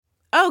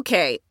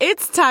Okay,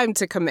 it's time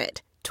to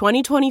commit.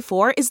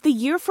 2024 is the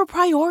year for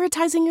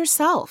prioritizing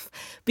yourself.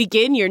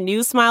 Begin your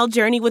new smile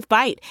journey with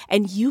Byte,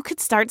 and you could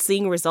start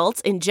seeing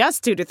results in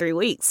just 2 to 3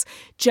 weeks.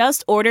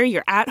 Just order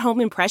your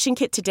at-home impression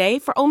kit today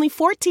for only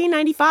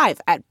 $14.95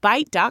 at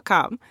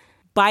Byte.com.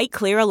 Byte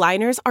Clear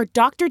aligners are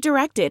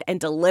doctor-directed and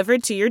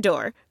delivered to your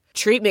door.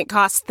 Treatment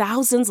costs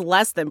thousands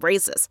less than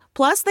braces.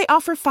 Plus, they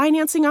offer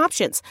financing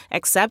options,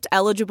 accept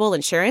eligible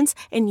insurance,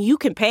 and you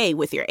can pay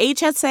with your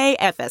HSA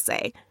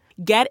FSA.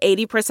 Get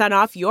 80%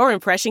 off your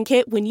impression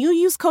kit when you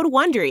use code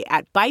WONDERY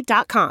at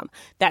Byte.com.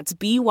 That's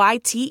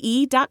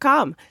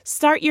BYTE.com.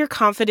 Start your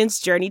confidence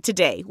journey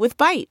today with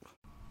Byte.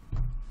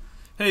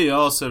 Hey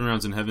y'all, 7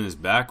 Rounds in Heaven is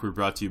back. We're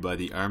brought to you by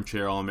the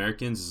Armchair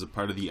All-Americans as a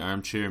part of the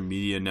Armchair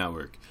Media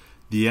Network.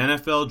 The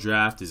NFL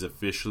Draft is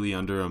officially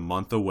under a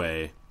month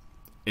away.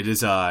 It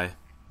is I,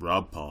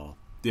 Rob Paul,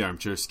 the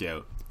Armchair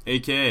Scout,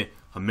 a.k.a.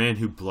 a man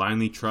who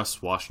blindly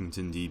trusts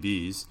Washington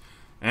DBs.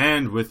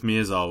 And with me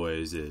as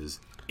always is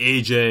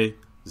AJ,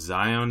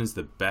 Zion is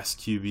the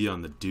best QB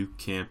on the Duke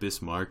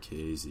campus,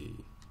 Marchese.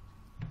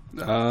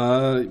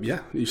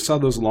 Yeah, you saw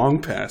those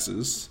long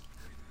passes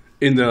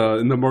in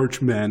the March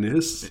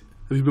Madness.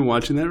 Have you been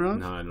watching that,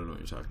 Ron? No, I don't know what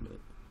you're talking about.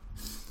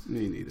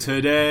 Me neither.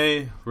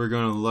 Today, we're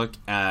going to look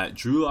at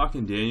Drew Lock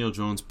and Daniel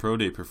Jones' Pro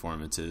Day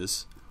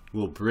performances.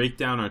 We'll break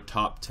down our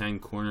top 10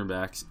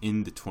 cornerbacks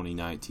in the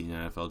 2019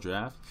 NFL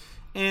Draft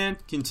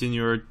and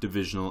continue our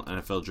divisional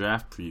NFL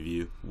Draft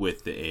preview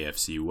with the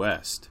AFC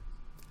West.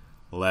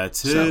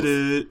 Let's hit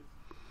it.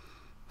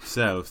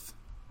 South.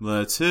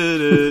 Let's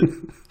hit it. I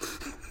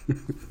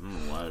don't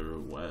know why I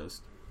wrote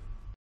West.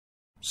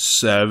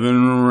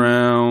 7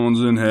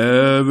 rounds in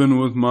heaven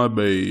with my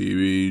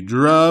baby,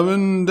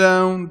 driving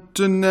down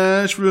to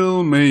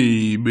Nashville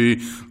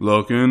maybe,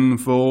 looking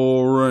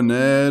for a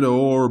Ned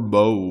or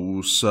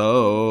Bosa.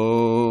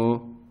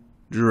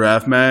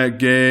 Draft Matt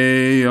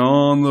Gay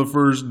on the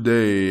first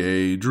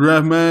day,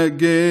 draft Matt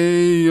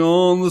Gay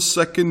on the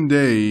second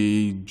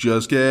day,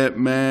 just get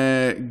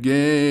Matt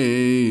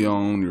Gay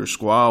on your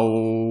squad.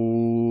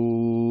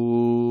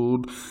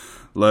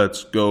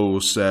 Let's go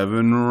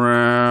 7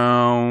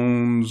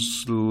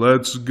 rounds,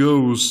 let's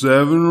go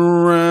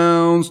 7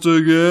 rounds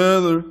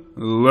together,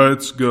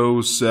 let's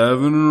go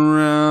 7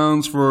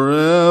 rounds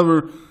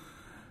forever,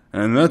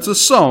 and that's a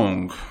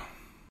song.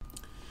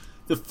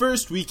 The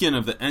first weekend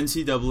of the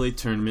NCAA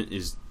tournament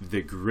is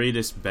the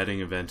greatest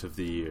betting event of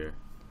the year.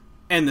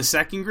 And the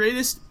second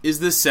greatest is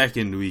the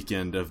second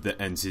weekend of the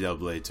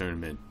NCAA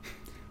tournament.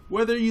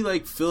 Whether you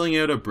like filling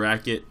out a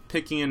bracket,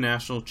 picking a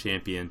national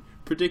champion,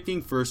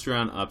 predicting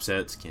first-round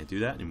upsets, can't do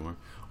that anymore,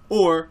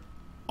 or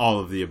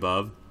all of the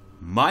above,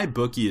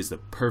 MyBookie is the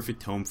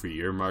perfect home for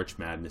your March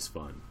Madness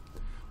fun.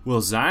 Will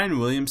Zion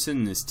Williamson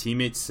and his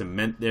teammates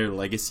cement their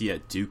legacy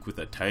at Duke with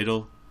a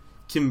title?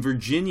 Can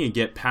Virginia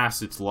get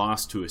past its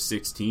loss to a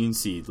 16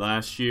 seed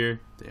last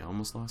year? They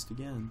almost lost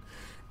again.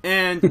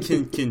 And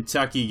can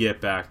Kentucky get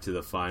back to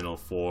the Final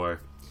Four?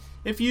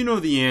 If you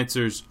know the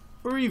answers,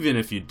 or even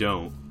if you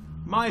don't,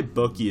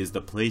 MyBookie is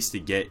the place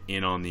to get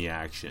in on the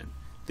action.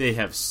 They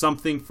have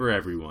something for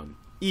everyone,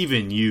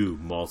 even you,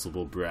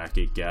 multiple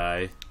bracket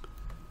guy.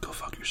 Go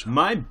fuck yourself.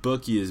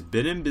 MyBookie has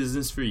been in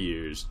business for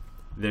years.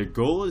 Their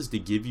goal is to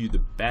give you the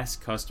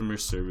best customer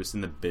service in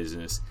the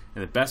business,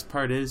 and the best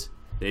part is,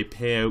 they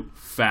pay out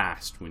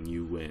fast when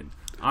you win.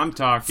 I'm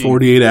talking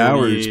 48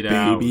 hours,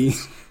 baby.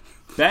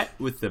 Bet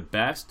with the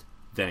best,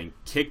 then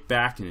kick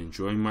back and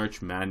enjoy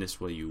March Madness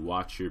while you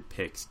watch your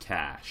picks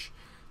cash.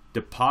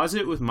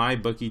 Deposit with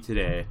MyBookie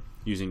today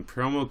using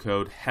promo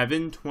code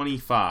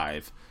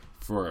HEAVEN25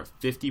 for a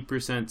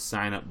 50%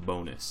 sign-up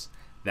bonus.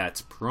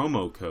 That's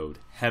promo code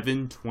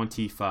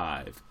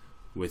HEAVEN25.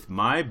 With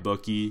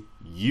MyBookie,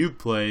 you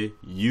play,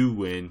 you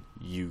win,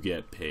 you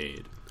get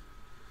paid.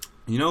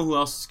 You know who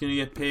else is going to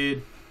get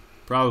paid?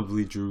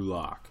 Probably Drew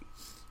Lock.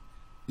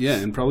 Yeah,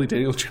 and probably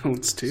Daniel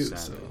Jones too.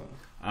 So.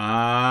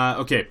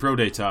 Okay, Pro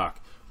Day talk.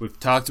 We've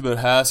talked about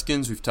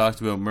Haskins. We've talked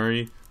about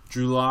Murray.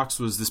 Drew Lock's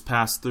was this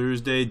past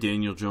Thursday.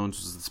 Daniel Jones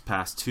was this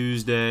past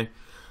Tuesday.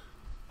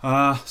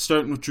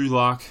 Starting with Drew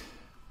Lock.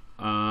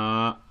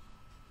 I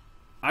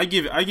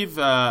think I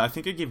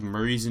give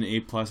Murray's an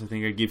A+. I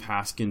think I give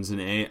Haskins an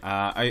A.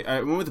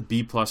 I went with a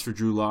B+ for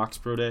Drew Lock's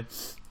Pro Day.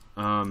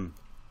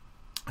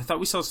 I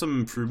thought we saw some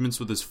improvements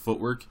with his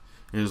footwork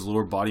and his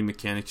lower body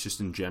mechanics just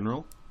in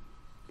general.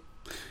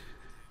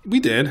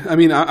 We did. I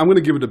mean, I'm going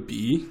to give it a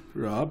B,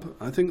 Rob.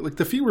 I think like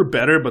the feet were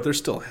better, but they're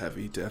still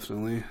heavy,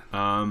 definitely.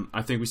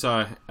 I think we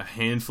saw a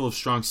handful of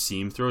strong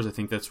seam throws. I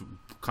think that's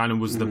kind of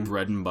was the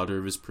bread and butter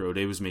of his Pro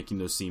Day, was making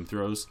those seam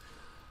throws.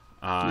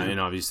 And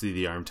obviously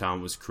the arm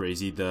talent was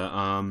crazy.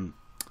 The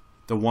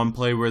one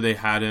play where they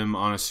had him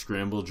on a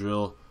scramble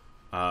drill,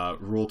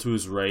 roll to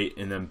his right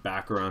and then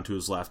back around to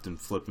his left and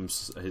flip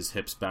his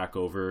hips back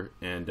over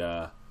and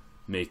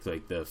make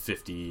like the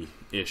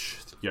 50-ish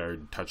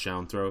yard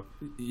touchdown throw.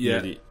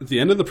 Yeah, at the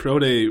end of the Pro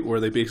Day where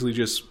they basically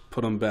just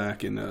put him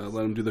back and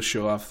let him do the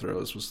show-off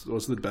throws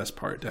was the best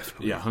part,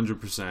 definitely. Yeah,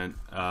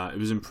 100%. It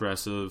was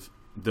impressive.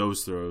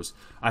 those throws.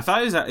 I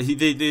thought they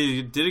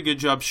did a good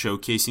job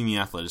showcasing the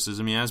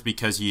athleticism he has,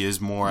 because he is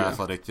more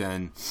athletic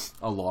than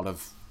a lot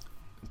of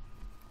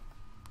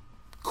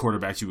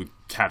quarterbacks you would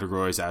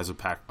categorize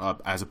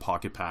as a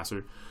pocket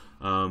passer.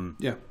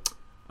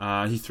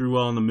 He threw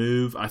well on the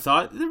move. I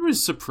thought there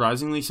was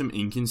surprisingly some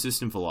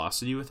inconsistent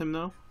velocity with him,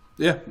 though.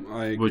 Yeah,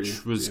 I agree.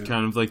 Which was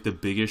kind of like the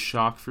biggest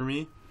shock for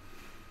me.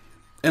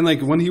 And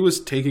like when he was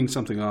taking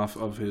something off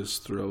of his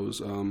throws,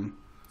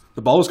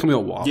 the ball was coming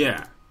out wobbly.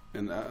 Yeah.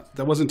 And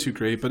that wasn't too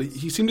great, but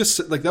he seemed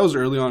to, like, that was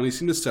early on. He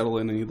seemed to settle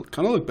in, and he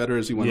kind of looked better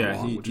as he went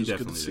along, which is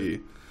good to see.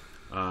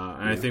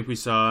 And I think we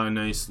saw a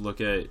nice look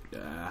at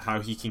how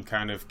he can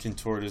kind of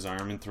contort his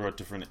arm and throw at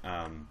different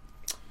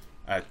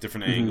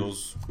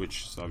angles,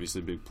 which is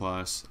obviously a big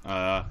plus.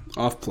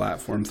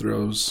 Off-platform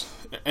throws.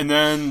 And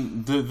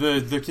then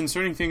the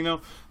concerning thing,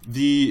 though,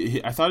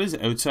 I thought his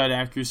outside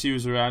accuracy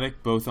was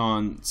erratic, both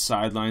on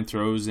sideline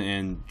throws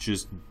and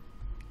just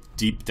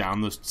deep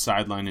down the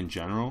sideline in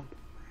general.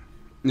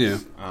 Yeah.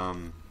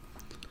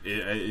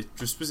 It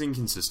just was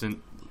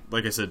inconsistent.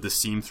 Like I said, the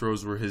seam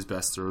throws were his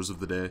best throws of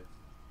the day.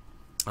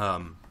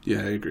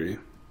 Yeah, I agree.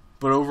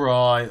 But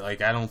overall, I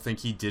don't think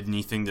he did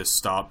anything to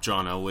stop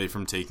John Elway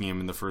from taking him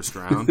in the first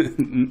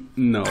round.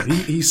 No,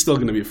 he's still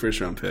going to be a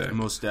first-round pick.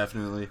 Most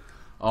definitely.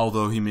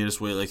 Although he made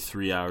us wait like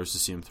 3 hours to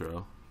see him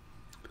throw.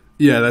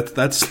 Yeah,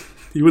 that's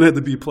he would have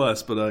had the B+,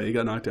 but he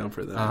got knocked down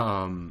for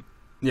that.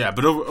 Yeah,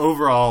 but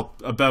overall,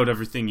 about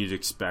everything you'd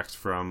expect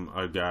from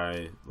a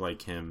guy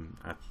like him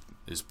at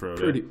his pro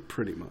day.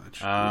 Pretty much.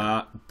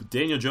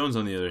 Daniel Jones,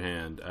 on the other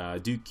hand,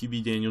 Duke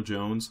QB Daniel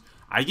Jones,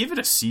 I give it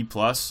a C+.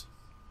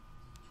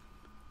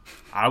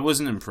 I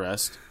wasn't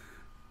impressed.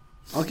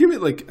 I'll give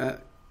it like,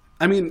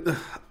 I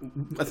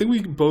think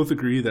we both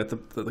agree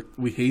that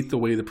we hate the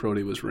way the pro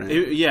day was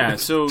ran.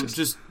 So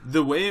just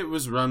the way it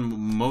was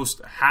run,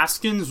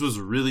 Haskins was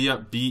really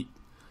upbeat.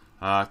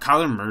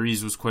 Kyler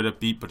Murray's was quite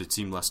upbeat, but it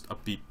seemed less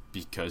upbeat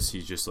because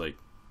he just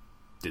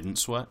didn't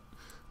sweat.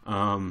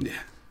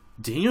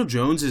 Daniel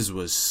Jones's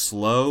was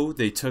slow.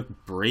 They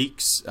took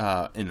breaks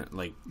and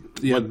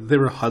they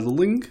were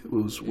huddling. It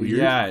was weird.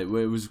 Yeah, it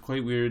was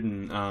quite weird,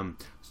 and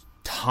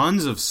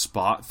tons of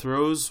spot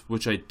throws,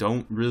 which I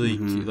don't really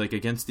like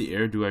against the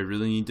air. Do I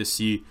really need to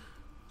see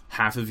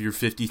half of your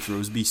 50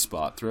 throws be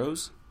spot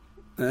throws?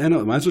 I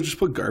know. Might as well just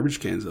put garbage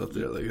cans out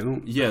there. I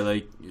don't. Yeah,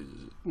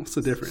 what's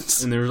the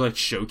difference? And they were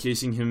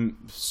showcasing him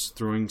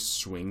throwing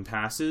swing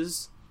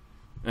passes,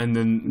 and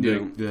then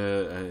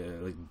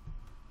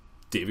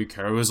David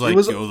Carr was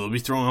they'll be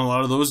throwing a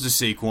lot of those to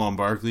Saquon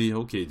Barkley.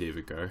 Okay,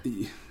 David Carr.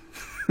 It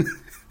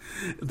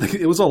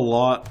was a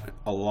lot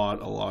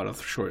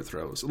of short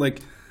throws.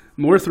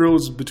 More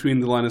throws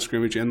between the line of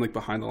scrimmage and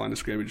behind the line of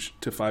scrimmage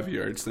to 5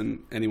 yards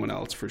than anyone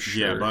else for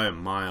sure. Yeah, by a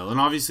mile. And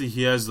obviously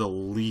he has the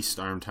least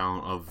arm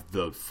talent of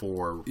the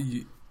four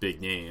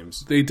big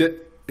names. It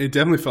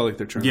definitely felt like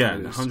they're trying. Yeah,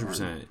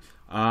 100%.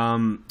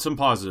 Some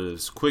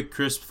positives: quick,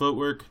 crisp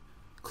footwork,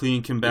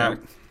 clean,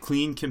 compact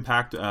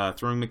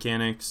throwing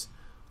mechanics.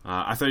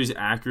 I thought he's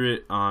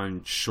accurate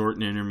on short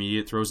and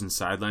intermediate throws and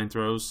sideline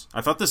throws.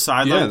 I thought the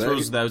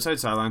the outside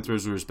sideline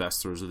throws were his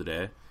best throws of the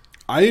day.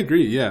 I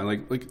agree. Yeah,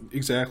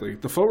 exactly.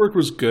 The footwork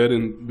was good,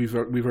 and we've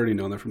already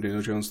known that from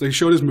Daniel Jones. They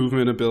showed his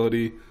movement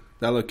ability.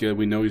 That looked good.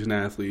 We know he's an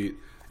athlete.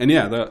 And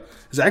yeah,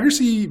 his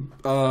accuracy,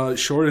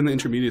 short and the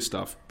intermediate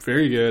stuff,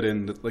 very good.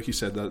 And like you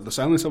said, the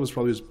sideline stuff was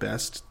probably his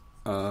best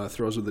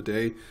throws of the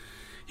day.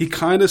 He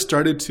kind of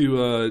started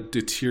to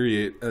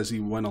deteriorate as he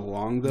went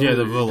along, though. Yeah,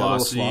 the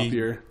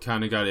velocity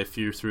kind of got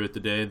iffier throughout the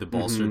day. The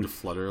ball started to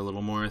flutter a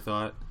little more, I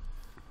thought.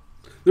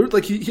 There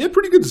were, he had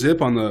pretty good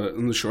zip on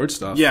the short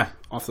stuff. Yeah,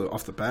 off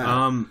the bat.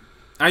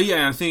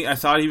 I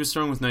thought he was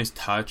throwing with nice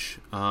touch.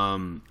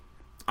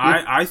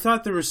 I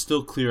thought there was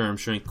still clear arm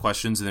strength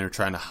questions, and they were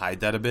trying to hide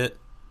that a bit.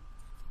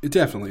 It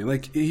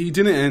definitely he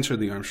didn't answer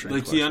the arm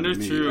strength. He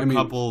underthrew a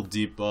couple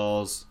deep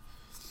balls.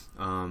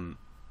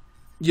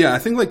 Yeah, I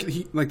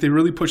think they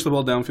really pushed the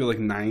ball downfield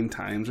 9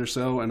 times or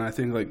so, and I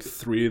think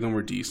 3 of them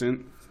were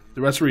decent.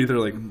 The rest were either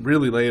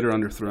really late or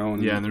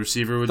underthrown. Yeah, and the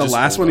receiver would the just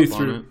last hold one he up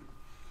threw. on it.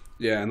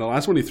 Yeah, and the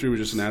last one he threw was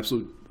just an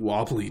absolute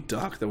wobbly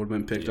duck that would have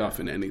been picked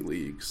off in any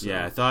league. So.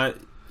 Yeah, I thought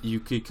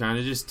you could kind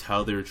of just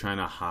tell they were trying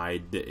to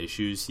hide the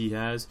issues he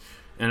has,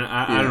 and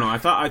I don't know.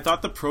 I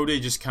thought the pro day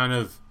just kind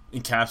of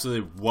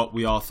encapsulated what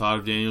we all thought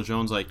of Daniel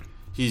Jones.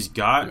 He's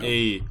got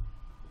a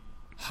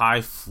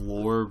high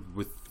floor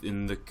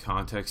within the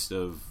context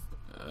of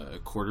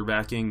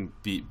quarterbacking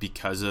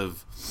because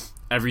of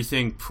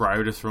everything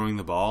prior to throwing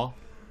the ball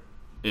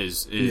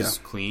is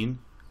clean.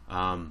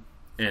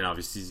 And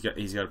obviously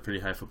he's got a pretty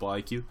high football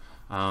IQ,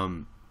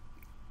 and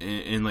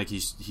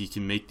he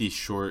can make these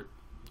short,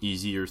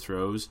 easier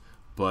throws.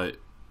 But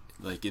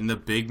in the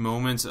big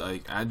moments,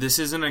 this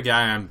isn't a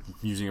guy I'm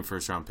using a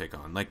first round pick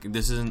on.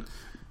 This isn't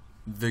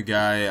the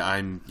guy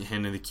I'm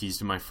handing the keys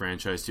to my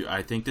franchise to.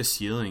 I think the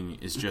ceiling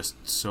is just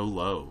so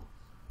low.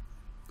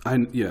 I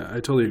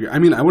totally agree. I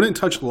mean, I wouldn't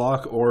touch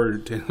Locke or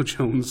Daniel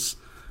Jones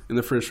in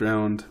the first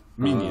round.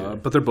 Me neither.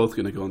 But they're both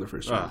going to go in the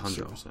first round.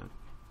 100%.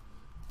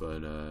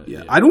 But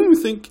Yeah, I don't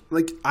even think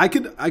like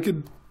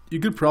you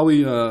could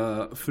probably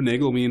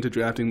finagle me into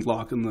drafting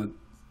Locke in the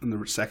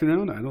second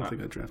round. I don't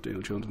think I'd draft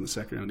Daniel Jones in the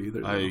second round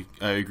either. I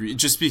agree.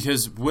 Just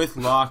because with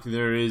Locke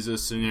there is a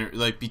scenario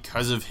like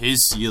because of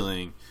his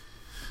ceiling,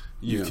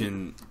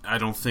 I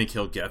don't think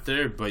he'll get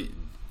there, but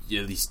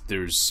at least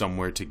there's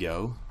somewhere to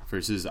go.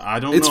 Versus I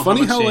don't know how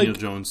much Daniel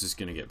Jones is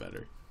going to get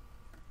better.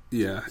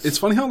 Yeah, it's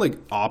funny how like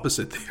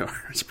opposite they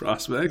are as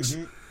prospects,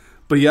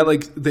 but yet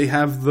like they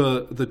have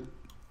the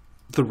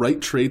right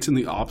traits in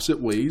the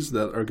opposite ways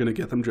that are going to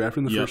get them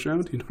drafted in the first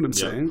round. You know what I'm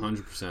saying?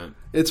 100%.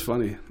 It's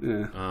funny.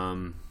 Yeah.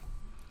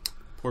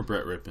 Poor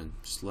Brett Rippon,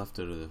 just left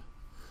out of the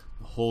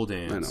whole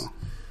dance. I know.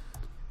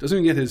 Doesn't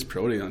even get his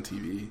pro day on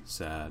TV.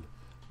 Sad.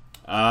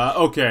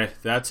 Okay,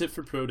 that's it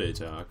for pro day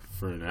talk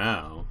for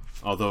now.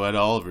 Although Ed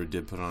Oliver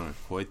did put on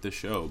quite the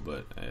show,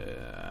 but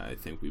I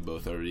think we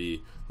both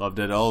already loved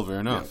Ed Oliver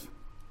enough.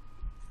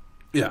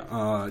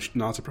 Yeah,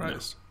 not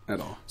surprised at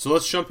all. So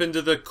let's jump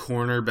into the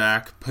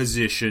cornerback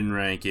position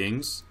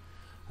rankings.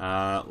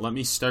 Let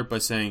me start by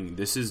saying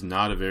this is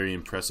not a very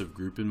impressive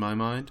group in my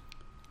mind.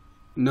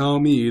 No,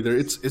 me either.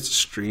 It's a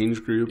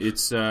strange group.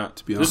 It's to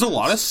be there's honest. a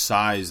lot of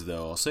size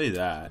though. I'll say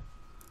that.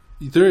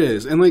 There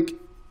is, and like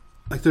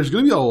there's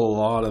going to be a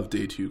lot of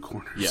day two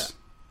corners. Yeah.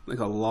 Like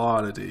a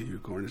lot of day two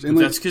corners. And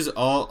that's because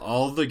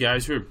all the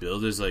guys who are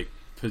billed as like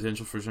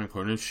potential first round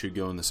corners should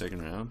go in the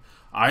second round.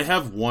 I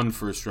have one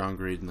first round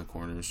grade in the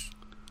corners.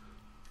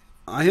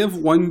 I have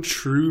one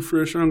true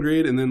first round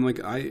grade, and then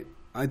like I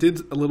did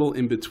a little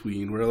in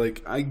between where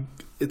like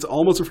it's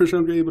almost a first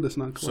round grade, but it's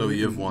not. So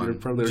you have one. You're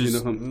probably already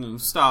know him.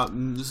 Stop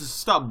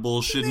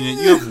bullshitting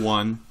it. You have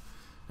one,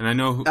 and I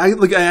know. I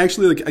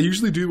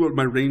usually do what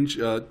my range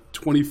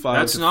 25.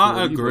 That's to not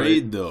 40, a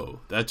grade though.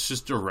 That's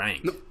just a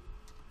rank. No.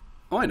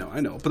 Oh, I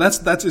know, but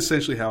that's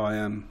essentially how I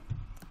am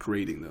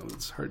grading though.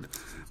 It's hard.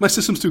 My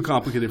system's too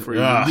complicated for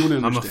you. You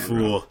wouldn't I'm a understand,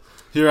 fool. Bro.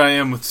 Here I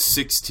am with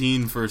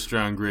 16 first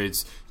round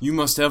grades. You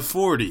must have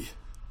 40.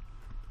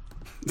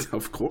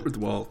 Of course.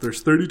 Well,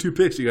 there's 32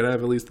 picks. You got to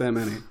have at least that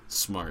many.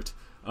 Smart.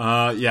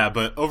 Yeah,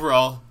 but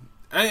overall,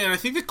 and I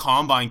think the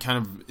combine kind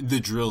of,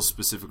 the drill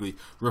specifically,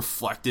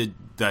 reflected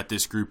that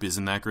this group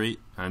isn't that great.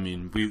 I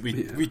mean,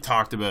 we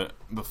talked about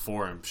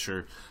before, I'm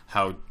sure,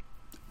 how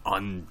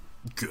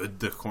good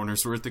the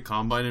corners were at the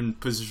combine and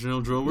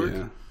positional drill work.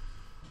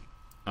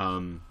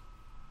 Yeah.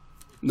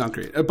 Not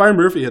great. Byron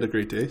Murphy had a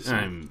great day. So.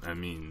 I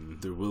mean,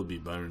 there will be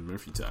Byron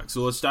Murphy talk.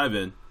 So let's dive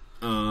in.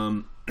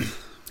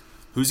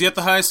 Who's got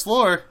the highest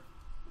floor?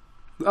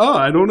 Oh,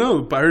 I don't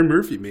know. Byron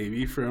Murphy,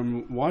 maybe,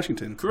 from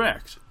Washington.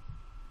 Correct.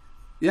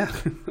 Yeah.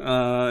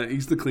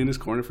 He's the cleanest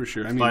corner for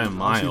sure. I mean, by a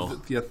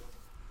mile. The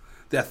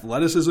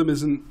athleticism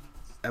isn't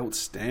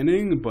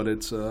outstanding, but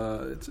it's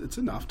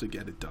enough to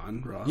get it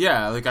done, Rob.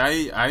 Yeah, like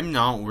I'm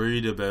not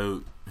worried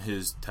about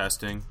his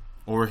testing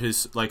or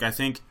his, like, I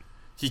think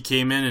he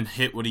came in and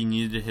hit what he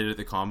needed to hit at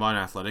the combine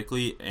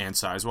athletically and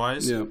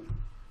size-wise. Yeah.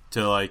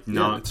 To, like,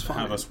 not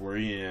have us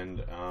worry.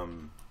 And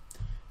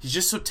he's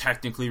just so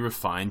technically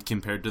refined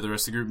compared to the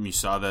rest of the group. And you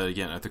saw that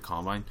again at the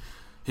combine.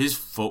 His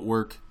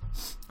footwork,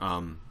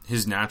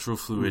 his natural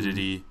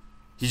fluidity,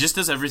 he just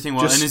does everything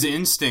well. And his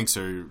instincts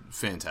are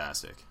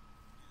fantastic.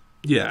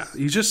 Yeah,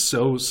 he's just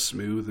so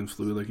smooth and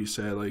fluid, like you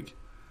said. Like,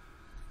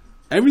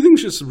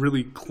 everything's just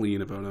really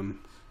clean about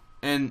him.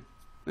 And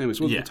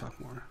anyways, we'll talk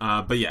more.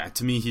 But yeah,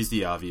 to me, he's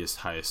the obvious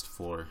highest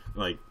floor.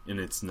 Like,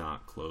 and it's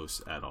not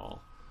close at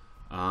all.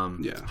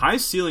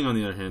 Highest ceiling, on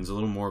the other hand, is a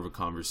little more of a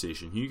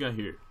conversation. Who you got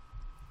here?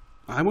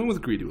 I went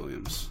with Greedy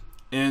Williams,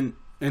 and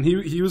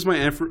he was my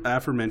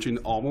aforementioned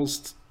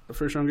almost a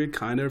first round grade,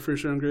 kind of a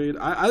first round grade.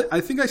 I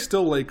think I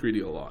still like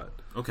Greedy a lot.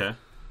 Okay,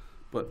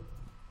 but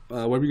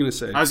what were you gonna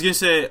say? I was gonna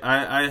say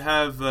I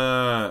have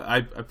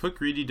I put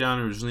Greedy down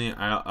originally.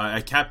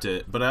 I kept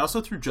it, but I also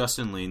threw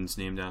Justin Lane's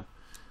name down.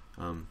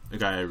 A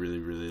guy I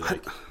really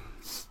like.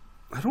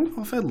 I don't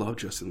know if I love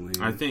Justin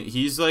Lane. I think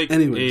he's like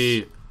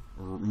a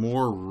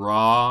more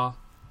raw.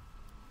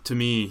 To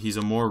me, he's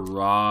a more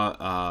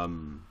raw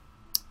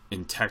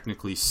and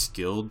technically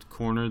skilled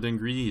corner than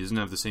Greedy. He doesn't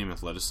have the same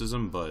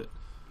athleticism, but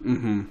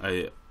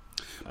I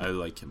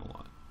like him a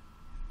lot.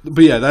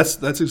 But yeah,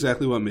 that's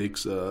exactly what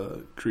makes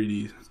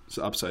Greedy's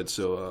upside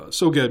so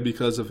good,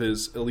 because of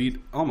his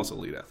almost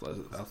elite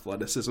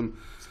athleticism.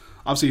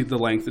 Obviously, the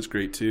length is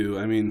great too.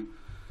 I mean,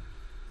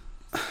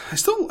 I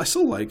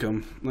still like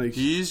him. Like,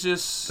 he's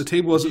just the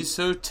table wasn't. He's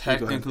so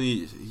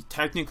technically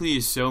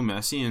he's so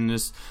messy, and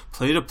this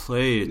play to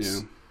play,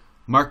 it's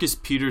Marcus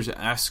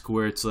Peters-esque,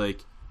 where it's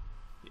like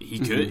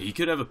he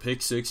could have a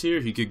pick six here.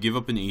 He could give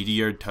up an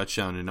 80-yard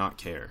touchdown and not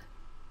care.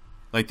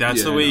 Like,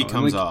 that's the way he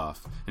comes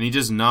off, and he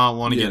does not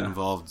want to get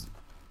involved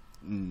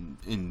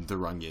in the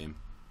run game.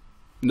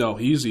 No,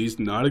 he's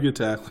not a good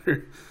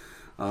tackler.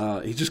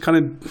 He just kind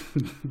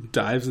of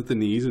dives at the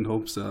knees and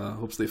hopes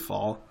they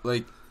fall.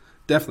 Like,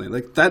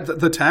 definitely, like that.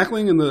 The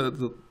tackling and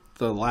the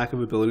lack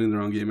of ability in the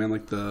run game, man.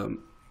 Like, the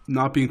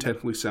not being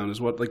technically sound is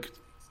what like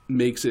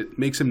makes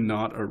him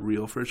not a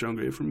real first round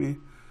grade for me.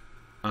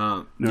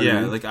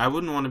 Like, I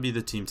wouldn't want to be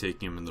the team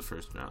taking him in the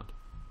first round.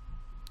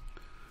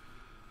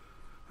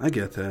 I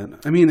get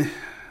that. I mean,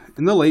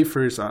 in the late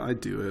first, I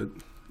do it.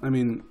 I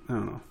mean, I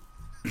don't know.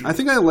 I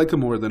think I like him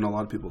more than a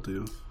lot of people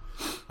do.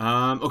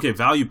 Okay,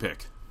 value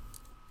pick.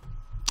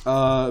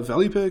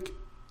 Value pick.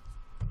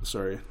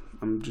 Sorry,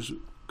 I'm just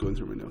going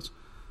through my notes.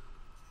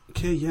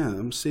 Okay, yeah,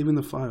 I'm saving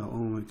the file. Oh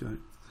my god.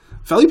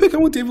 Value pick. I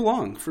want David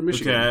Long from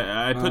Michigan. Okay,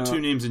 I put two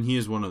names and he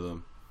is one of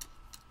them.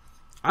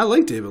 I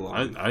like David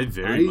Long. I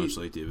very much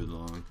like David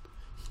Long.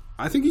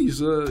 I think he's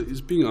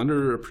being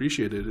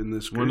underappreciated in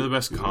this. One of the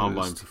best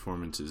combine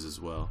performances as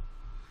well.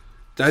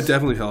 That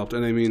definitely helped,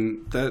 and I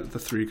mean the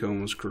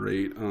 3-cone was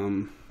great.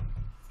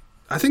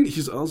 I think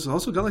he's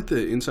also got like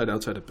the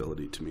inside-outside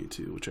ability to me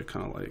too, which I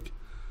kind of like.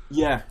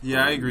 Yeah,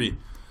 I agree.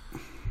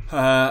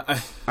 I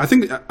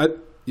think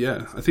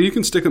you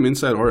can stick him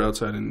inside or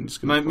outside, and he's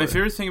gonna my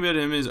favorite thing about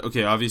him is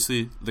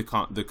obviously the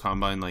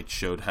combine like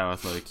showed how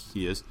athletic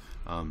he is,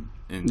 and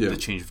the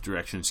change of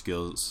direction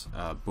skills,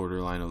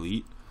 borderline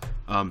elite.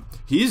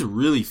 He is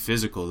really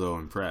physical though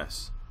in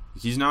press.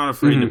 He's not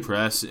afraid to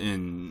press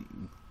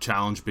and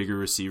challenge bigger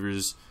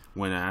receivers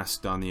when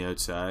asked on the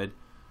outside.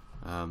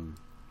 I'm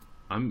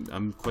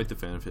quite the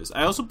fan of his.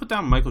 I also put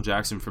down Michael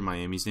Jackson for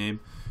Miami's name,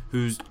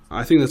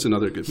 I think that's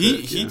another good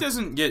pick. He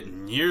doesn't get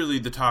nearly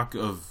the talk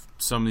of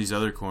some of these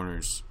other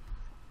corners.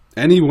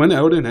 And he went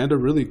out and had a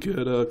really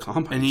good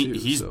combine. And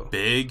he's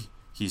big,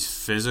 he's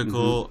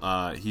physical,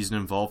 he's an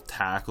involved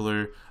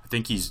tackler. I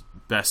think he's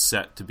best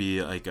set to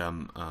be like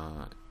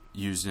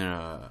used in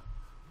a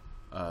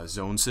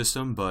zone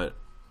system, but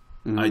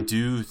I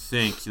do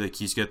think like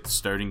he's got the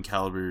starting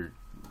caliber.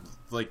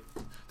 Like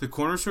the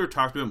corners who are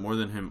talked about more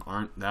than him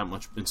aren't that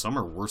much, and some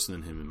are worse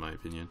than him in my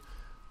opinion.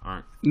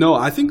 Aren't. No,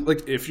 I think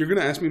like if you're gonna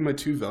ask me my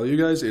two value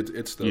guys,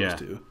 it's those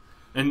two.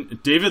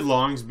 And David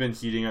Long's been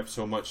heating up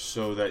so much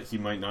so that he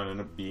might not end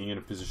up being in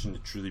a position to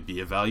truly be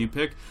a value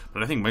pick.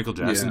 But I think Michael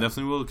Jackson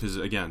definitely will, because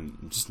again,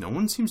 just no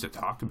one seems to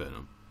talk about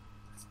him.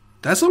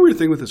 That's the weird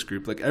thing with this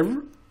group. Like it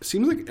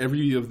seems like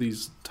every of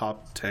these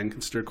top 10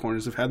 considered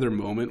corners have had their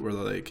moment where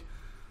they're like,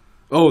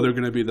 oh, they're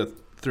gonna be the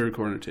third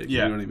corner take. You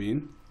know what I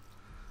mean?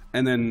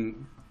 And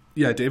then,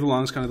 David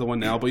Long's kind of the one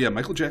now. But,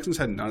 Michael Jackson's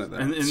had none of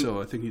that. And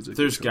so I think he's a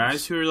there's good choice.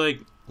 guys who are, like,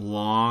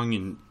 long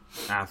and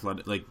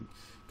athletic. Like,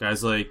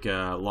 guys like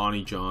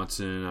Lonnie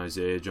Johnson,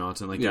 Isaiah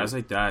Johnson. Like, guys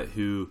like that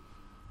who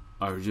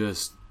are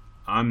just,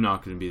 I'm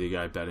not going to be the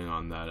guy betting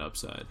on that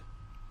upside.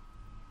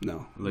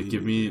 No. Like,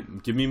 give me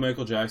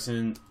Michael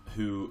Jackson,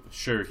 who,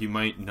 sure, he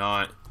might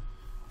not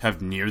have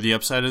near the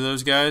upside of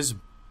those guys,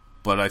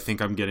 but I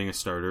think I'm getting a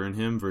starter in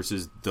him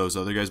versus those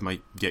other guys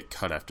might get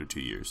cut after 2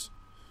 years.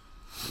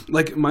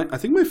 Like I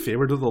think my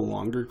favorite of the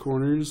longer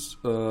corners,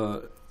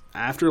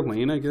 after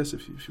Lane, I guess,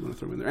 if you want to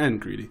throw him in there,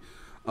 and Greedy,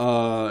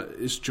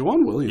 is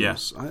Jawan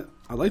Williams. Yeah.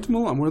 I liked him a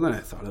lot more than I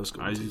thought I was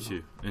going to. I do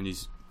too, and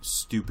he's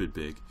stupid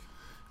big.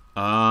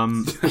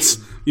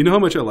 You know how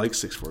much I like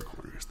 6'4"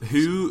 corners.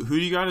 Who do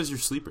you got as your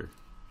sleeper?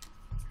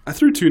 I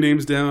threw two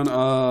names down.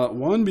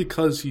 One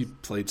because he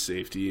played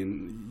safety,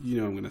 and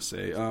I'm going to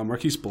say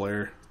Marquise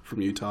Blair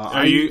from Utah.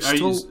 Are you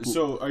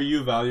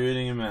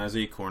evaluating him as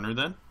a corner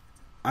then?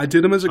 I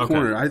did him as a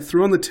corner. I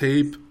threw on the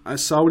tape. I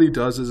saw what he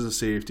does as a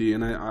safety,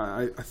 and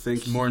I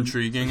think more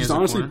intriguing as a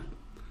corner.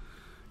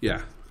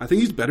 Yeah, I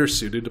think he's better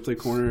suited to play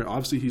corner.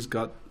 Obviously, he's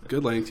got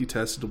good length. He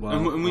tested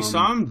well, and we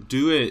saw him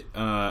do it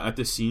at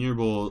the Senior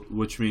Bowl,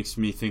 which makes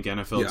me think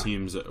NFL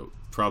teams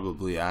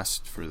probably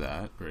asked for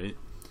that, right?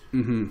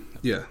 Mm-hmm.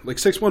 Yeah, like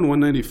 6'1",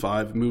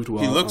 195, moved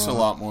well. He looks a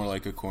lot more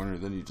like a corner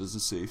than he does a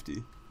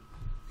safety.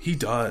 He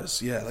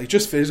does, yeah. Like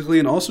just physically,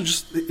 and also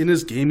just in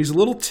his game, he's a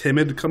little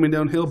timid coming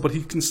downhill, but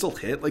he can still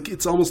hit. Like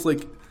it's almost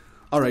like,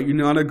 all right, you're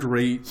not a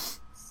great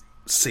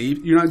safe.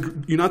 You're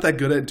not that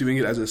good at doing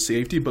it as a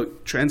safety,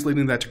 but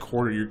translating that to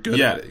corner, you're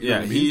good at it.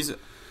 Yeah. He's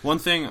one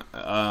thing.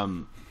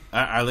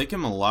 I like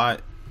him a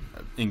lot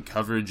in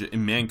coverage,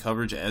 in man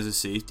coverage as a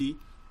safety.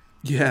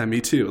 Yeah,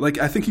 me too. Like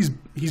I think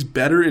he's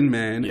better in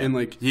man, and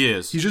like he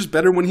is. He's just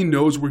better when he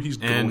knows where he's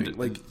going. And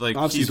like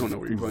obviously you don't know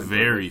where you're going.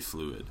 Very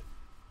fluid.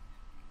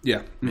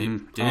 Yeah.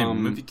 Mm-hmm.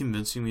 Damn, maybe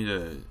convincing me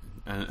to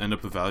end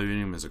up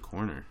evaluating him as a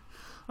corner.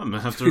 I'm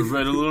gonna have to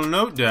write a little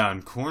note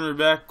down.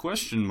 Cornerback ?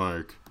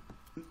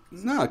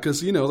 Nah,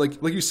 because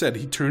like you said,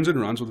 he turns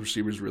and runs with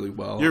receivers really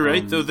well. You're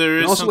right, though. There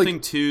is something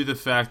to the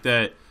fact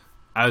that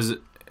as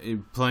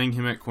playing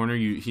him at corner,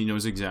 he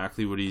knows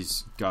exactly what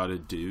he's got to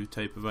do.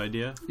 Type of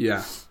idea.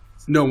 Yeah.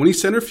 No, when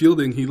he's center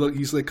fielding,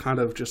 he's like kind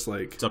of just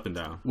like it's up and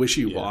down,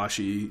 wishy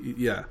washy.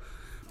 Yeah.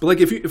 But like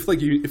if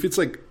it's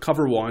like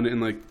cover one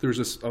and like there's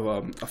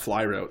a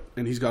fly route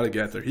and he's got to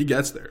get there, he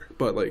gets there.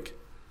 But like,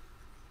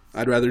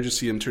 I'd rather just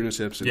see him turn his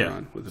hips and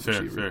run with the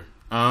receiver. Fair.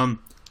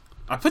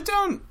 I put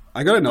down.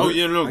 I got another. Oh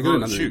yeah, no,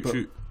 go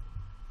shoot.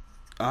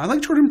 I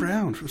like Jordan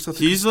Brown from South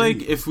Dakota He's State.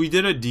 like, if we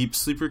did a deep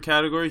sleeper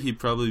category, he'd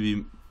probably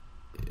be.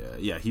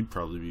 He'd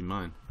probably be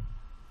mine.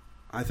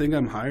 I think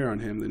I'm higher on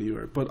him than you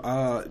are,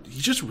 but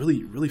he's just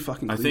really, really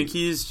fucking clean. I think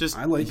he's just.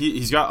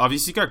 He's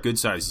got good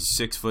size. He's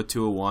 6 foot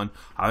 201.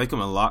 I like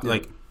him a lot. Yeah.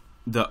 Like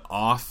the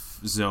off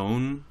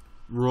zone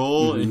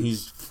role, and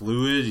he's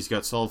fluid. He's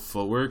got solid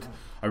footwork.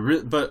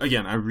 But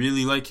again, I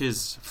really like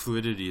his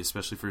fluidity,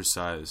 especially for his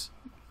size.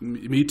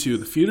 Me too.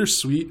 The feet are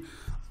sweet.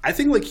 I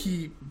think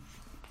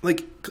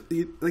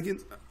in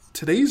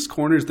today's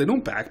corners, they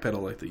don't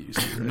backpedal like they used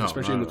to, right? No,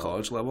 especially in not the at all.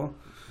 college level.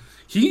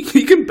 He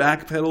can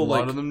backpedal A lot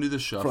like of them do the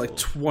shuffle. for like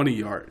 20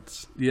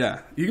 yards.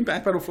 Yeah, you can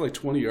backpedal for like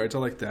 20 yards. I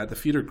like that. The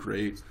feet are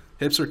great.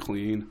 Hips are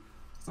clean.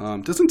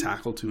 Doesn't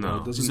tackle too well.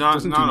 No, Doesn't he's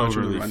not do much in the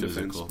overly run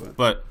physical, defense,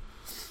 but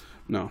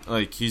no.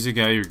 like he's a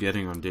guy you're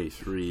getting on day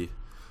 3.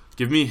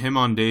 Give me him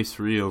on day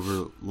 3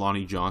 over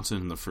Lonnie Johnson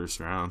in the first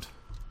round.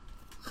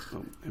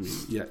 Oh, I mean,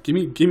 yeah. Give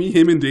me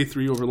him in day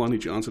 3 over Lonnie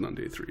Johnson on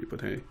day 3.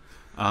 But hey,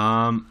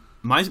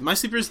 my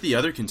sleeper is the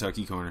other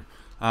Kentucky corner,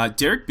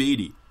 Derek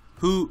Beatty,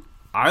 who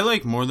I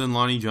like more than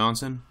Lonnie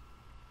Johnson.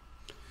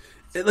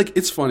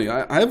 it's funny.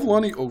 I have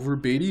Lonnie over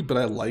Beatty, but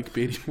I like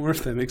Beatty more.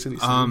 If that makes any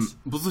sense.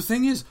 But the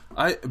thing is,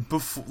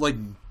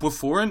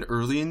 before and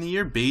early in the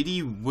year,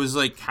 Beatty was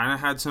like kind of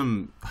had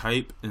some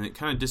hype, and it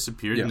kind of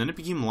disappeared, Yeah. and then it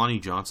became Lonnie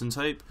Johnson's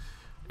hype,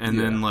 and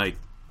then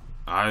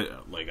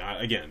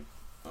again,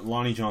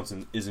 Lonnie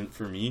Johnson isn't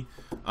for me.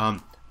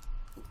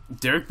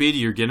 Derek Beatty,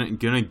 you're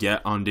gonna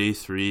get on day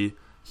 3.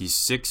 He's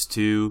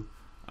 6'2",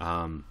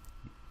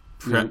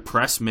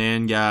 press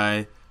man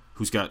guy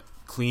who's got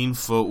clean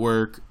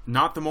footwork.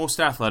 Not the most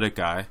athletic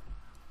guy,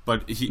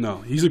 but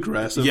he's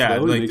aggressive. yeah,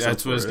 though. He like makes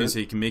that's up what I was for gonna it. say.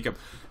 He can make up.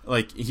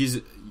 Like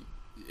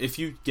if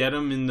you get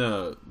him in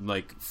the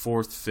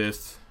 4th,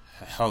 5th,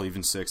 hell,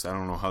 even 6th. I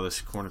don't know how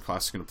this corner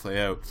class is gonna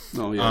play out.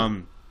 Oh yeah.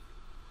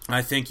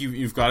 I think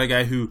you've got a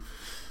guy who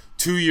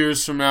 2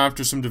 years from now,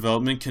 after some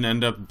development, can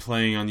end up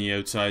playing on the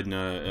outside in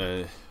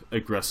a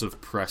aggressive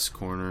press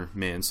corner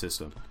man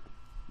system.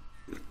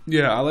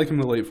 Yeah, I like him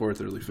in the late 4th,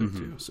 early 5th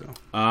too. So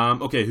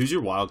Okay, who's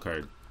your wild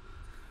card?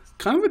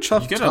 kind of a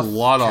tough. You get a tough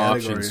lot of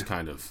category. options,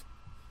 kind of.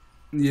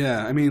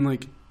 Yeah, I mean,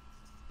 like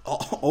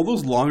all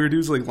those longer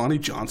dudes, like Lonnie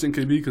Johnson,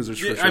 could be because there's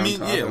first round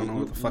top. I don't know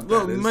what the fuck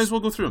well, that is. might as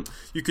well go through them.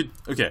 You could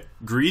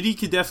Greedy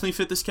could definitely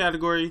fit this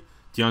category.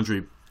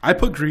 DeAndre, I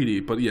put Greedy,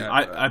 but yeah,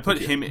 I put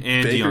him and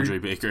Baker.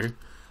 DeAndre Baker.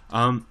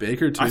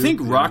 Baker too. I think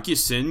yeah. Rock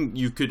Ya-Sin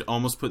you could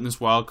almost put in this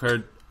wild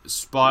card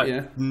spot,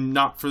 Yeah.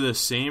 not for the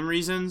same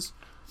reasons.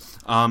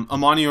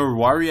 Amani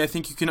Oruwari, I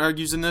think you can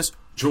argue's in this.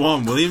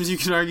 Jawan Williams, you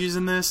can argue's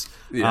in this.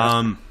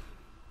 Yeah.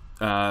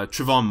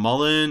 Trevon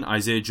Mullen,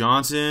 Isaiah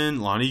Johnson,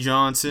 Lonnie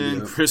Johnson,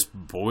 Yeah. Chris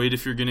Boyd,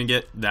 if you're going to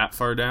get that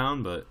far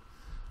down. But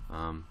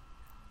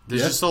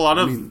there's Yeah, just a lot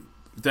of I mean,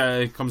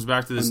 that. It comes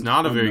back to this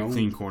not a very unknown.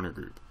 clean corner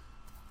group.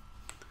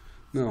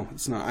 No,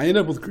 it's not. I end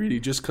up with Greedy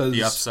just because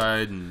The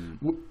upside and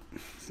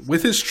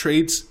with his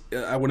traits,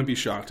 I wouldn't be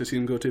shocked to see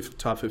him go to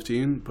top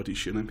 15, but he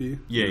shouldn't be.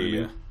 yeah, You know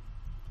yeah.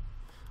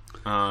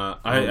 what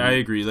I mean? I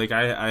agree. Like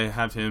I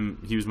have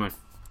him. He was my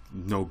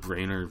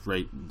no-brainer,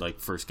 right? Like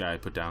first guy I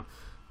put down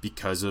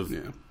because of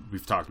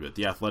we've talked about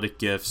the athletic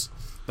gifts,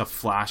 the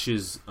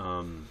flashes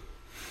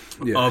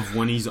of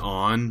when he's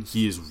on.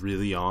 He is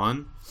really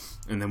on,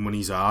 and then when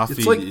he's off,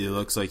 It's like- it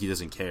looks like he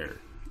doesn't care.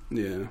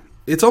 Yeah.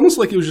 It's almost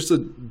like it was just a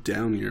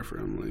down year for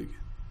him. Like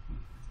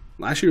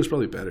last year was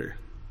probably better.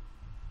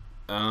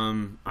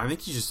 I think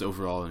he's just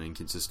overall an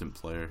inconsistent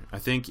player. I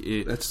think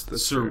That's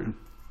so. fair.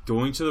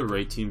 Going to the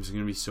right team is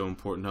going to be so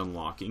important to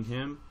unlocking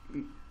him.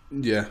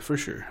 Yeah, for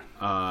sure.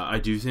 I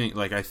do think,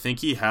 I think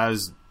he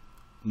has,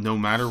 no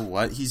matter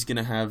what, he's going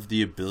to have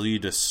the ability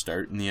to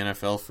start in the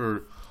NFL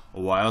for a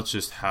while. It's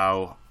just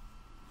how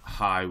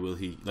high will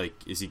he,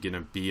 is he going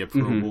to be a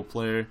Pro Bowl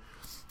player,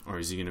 or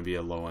is he going to be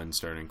a low-end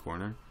starting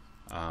corner?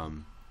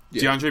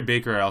 DeAndre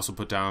Baker I also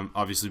put down,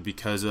 obviously,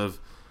 because of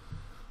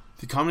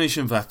the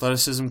combination of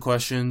athleticism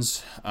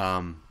questions.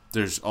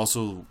 There's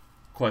also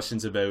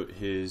questions about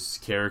his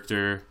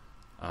character,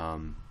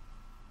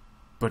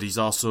 but he's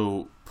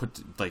also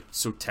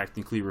so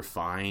technically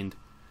refined.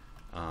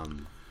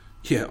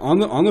 Yeah,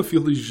 on the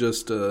field he's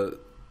just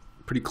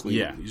pretty clean.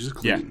 Yeah. He's just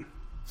clean.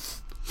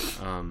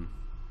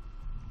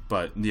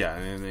 But yeah,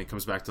 and it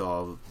comes back to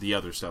all the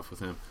other stuff with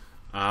him.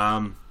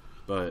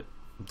 But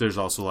there's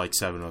also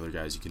 7 other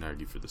guys you can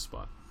argue for the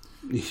spot.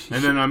 And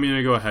then I'm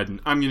gonna go ahead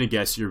and I'm gonna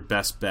guess your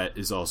best bet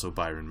is also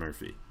Byron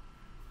Murphy.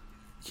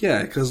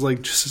 Yeah, because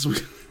just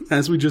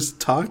as we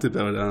just talked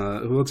about,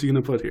 who else are you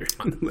gonna put here?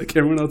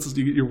 Everyone else is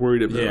you're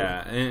worried about.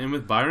 Yeah, and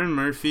with Byron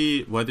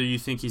Murphy, whether you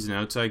think he's an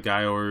outside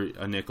guy or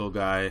a nickel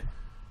guy,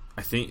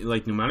 I think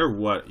no matter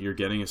what, you're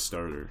getting a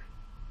starter.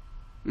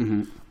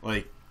 Mm-hmm.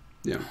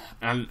 Yeah.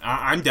 And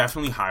I'm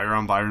definitely higher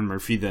on Byron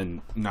Murphy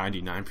than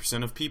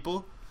 99% of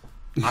people.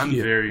 I'm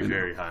Yeah, very, I know.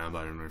 very high on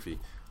Byron Murphy.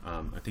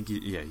 I think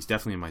he's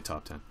definitely in my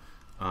top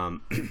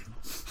 10.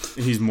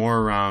 He's more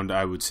around,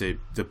 I would say,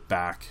 the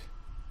back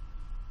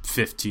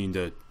 15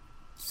 to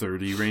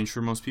 30 range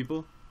for most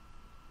people.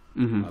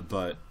 Mm-hmm.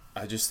 But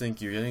I just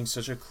think you're getting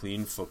such a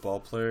clean football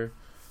player.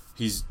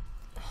 I'm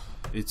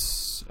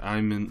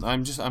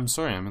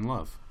sorry, I'm in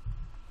love.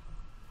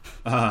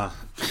 I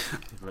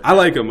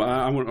like him.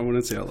 I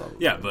wouldn't say I love him.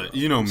 Yeah, but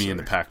you know me in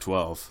the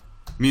Pac-12.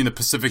 Me in the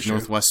Pacific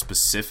Northwest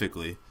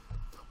specifically.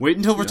 Wait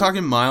until we're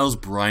talking Miles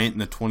Bryant in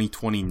the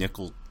 2020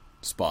 nickel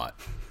spot.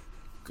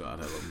 God,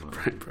 I love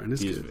Miles. Bryant is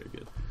He's good. very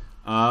good.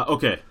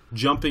 Okay,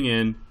 jumping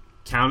in,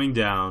 counting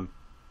down,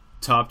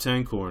 top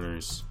 10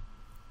 corners.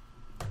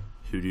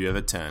 Who do you have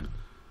at 10?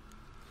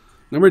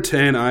 Number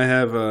 10, I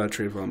have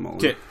Trayvon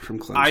Mullen from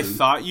Clemson. I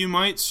thought you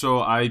might,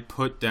 so I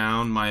put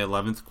down my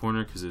 11th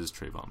corner because it is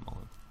Trayvon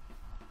Mullen.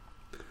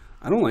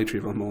 I don't like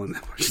Trayvon Mullen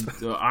that much.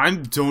 I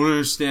don't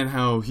understand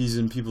how he's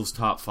in people's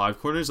top 5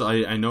 corners.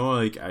 I know,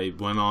 like, I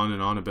went on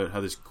and on about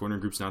how this corner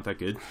group's not that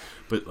good,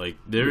 but, like,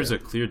 there's a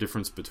clear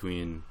difference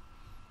between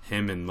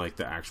him and, like,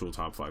 the actual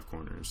top 5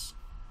 corners.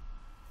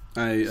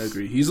 I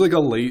agree. He's like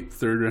a late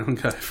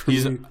third-round guy for me.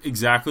 He's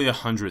exactly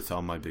 100th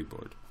on my big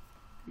board.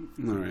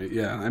 All right,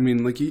 yeah. I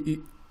mean, like, he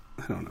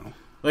I don't know.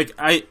 Like,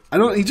 I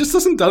don't. He just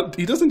doesn't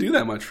do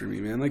that much for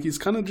me, man. Like, he's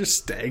kind of just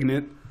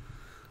stagnant.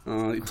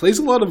 He plays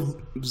a lot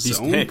of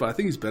zone, but I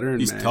think he's better in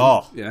He's man.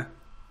 tall. Yeah.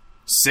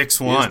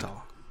 6'1". He is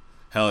tall.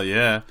 Hell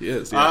yeah. He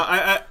is,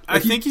 yeah. I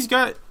think he's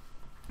got,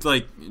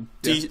 like,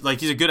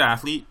 like, he's a good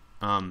athlete,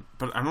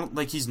 but I don't,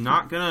 like, he's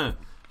not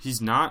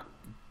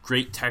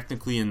great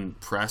technically in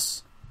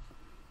press.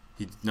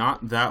 He's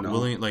not that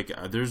willing, like,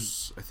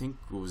 there's, I think,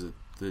 what was it,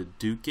 the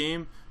Duke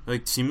game?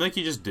 Like, seemed like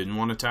he just didn't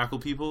want to tackle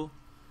people.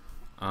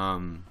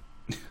 Yeah.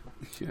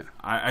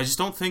 I just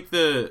don't think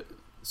the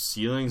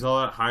ceiling's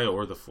all that high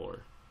or the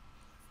floor.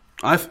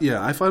 I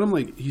find him,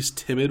 like, he's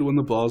timid when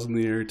the ball's in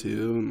the air,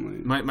 too.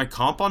 And, like, My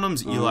comp on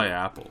him's Eli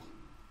Apple.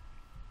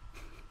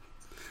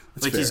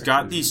 Like, he's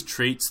got these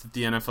traits that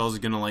the NFL is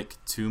going to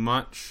like too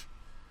much.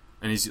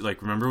 And he's,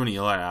 like, remember when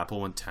Eli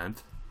Apple went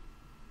 10th?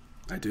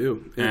 I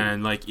do. Yeah.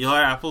 And, like,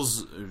 Eli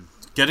Apple's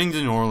getting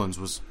to New Orleans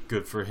was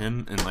good for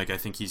him. And, like, I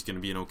think he's going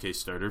to be an okay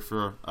starter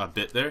for a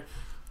bit there.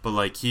 But,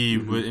 like, he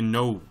would in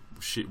no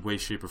way,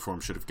 shape, or form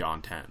should have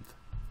gone 10th.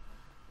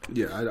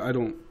 Yeah, I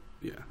don't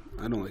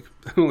like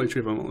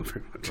Trayvon Mullen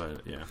very much.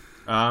 But, yeah.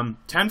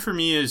 10 for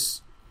me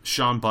is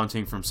Sean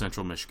Bunting from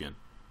Central Michigan.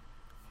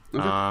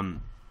 Okay.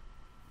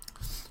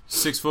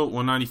 6 foot,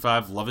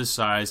 195. Love his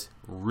size.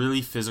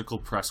 Really physical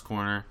press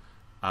corner.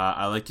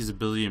 I like his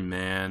ability in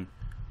man.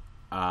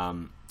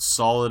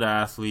 Solid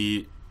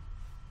athlete.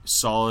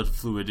 Solid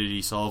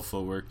fluidity. Solid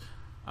footwork.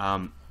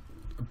 A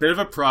bit of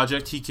a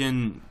project. He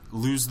can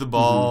lose the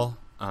ball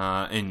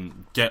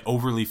and get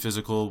overly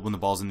physical when the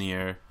ball's in the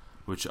air,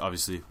 which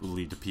obviously will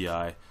lead to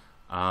PI.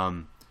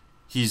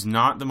 He's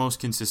not the most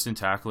consistent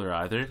tackler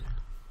either.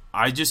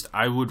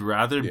 I would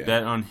rather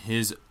bet on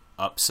his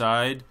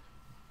upside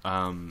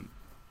than,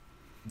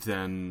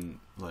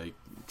 like,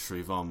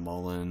 Trayvon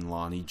Mullen,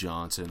 Lonnie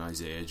Johnson,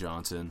 Isaiah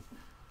Johnson.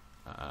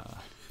 But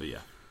yeah,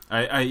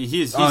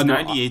 he's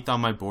 98th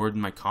on my board,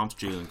 and my comp's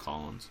Jalen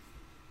Collins.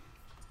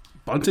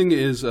 Bunting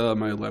is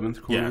my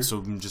 11th corner. Yeah, so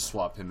we can just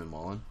swap him and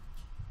Mullen.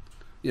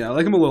 Yeah, I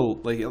like him a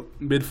little, like,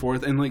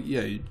 mid-4th, and, like,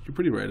 yeah, you're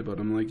pretty right about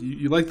him. Like,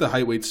 you like the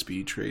height, weight,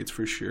 speed traits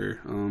for sure.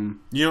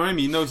 You know what I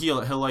mean, though?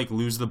 He'll like,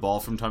 lose the ball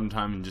from time to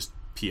time and just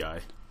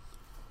PI.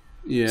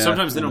 Yeah.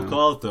 Sometimes they don't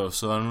call it, though,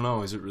 so I don't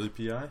know. Is it really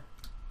PI?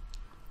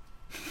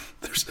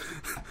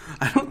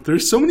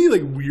 There's so many,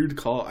 like, weird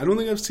calls. I don't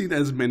think I've seen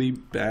as many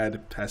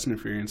bad pass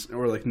interference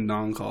or, like,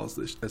 non-calls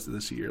as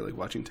this year, like,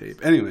 watching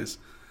tape. Anyways.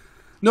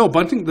 No,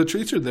 Bunting, the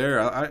traits are there.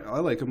 I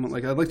like him.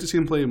 Like, I'd like to see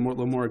him play a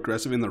little more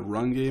aggressive in the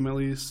run game, at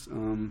least.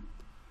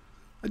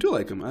 I do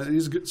like him.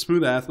 He's a good,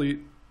 smooth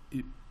athlete.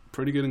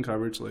 Pretty good in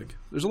coverage. Like,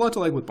 there's a lot to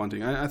like with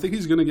Bunting. I think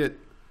he's going to get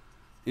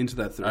into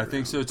that third round. I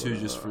think so, too,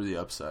 just for the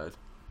upside.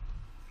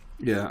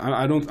 Yeah,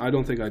 I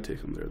don't think I'd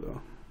take him there,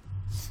 though.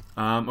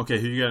 Okay,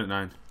 who you got at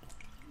 9?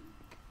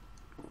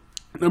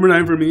 Number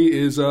 9 for me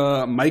is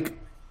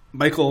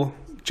Michael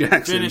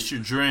Jackson. Finish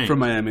your drink. From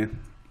Miami.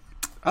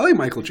 I like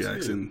Michael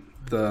Jackson.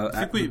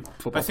 I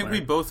think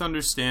we both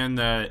understand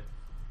that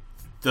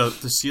the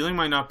ceiling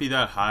might not be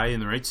that high in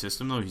the right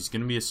system, though. He's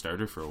going to be a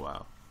starter for a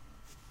while.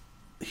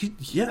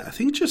 I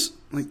think just,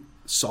 like,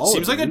 solid.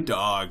 Seems like a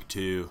dog,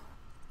 too.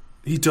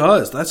 He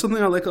does. That's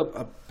something I like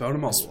about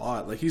him a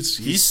lot. Like, he's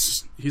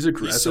aggressive.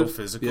 He's so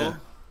physical. Yeah.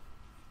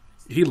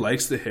 He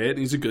likes to hit.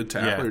 He's a good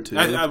tackler, too.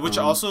 Which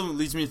also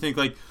leads me to think,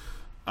 like,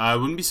 I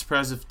wouldn't be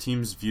surprised if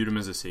teams viewed him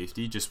as a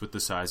safety just with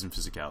the size and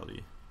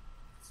physicality.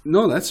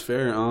 No, that's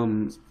fair.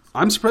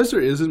 I'm surprised there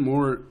isn't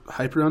more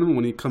hype around him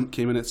when he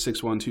came in at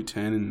 6'1",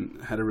 210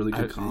 and had a really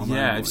good combine.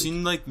 Yeah, I've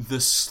seen, like, the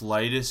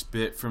slightest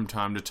bit from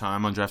time to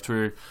time on Draft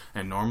Twitter,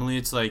 and normally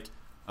it's, like,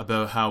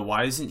 about how,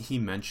 why isn't he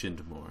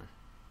mentioned more?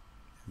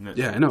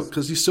 Yeah, I know,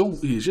 because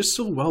he's just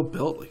so well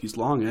built. Like, he's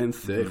long and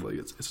thick. Mm-hmm. Like,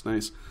 it's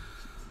nice.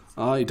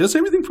 He does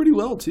everything pretty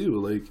well, too.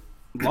 Like,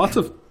 lots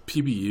of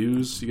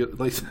PBUs, you get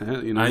like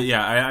that, you know.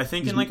 I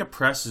think in, like, a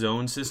press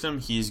zone system,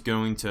 he's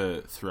going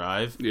to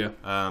thrive. Yeah.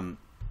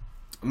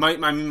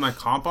 My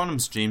comp on him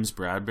is James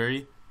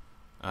Bradbury,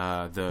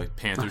 the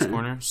Panthers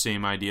corner.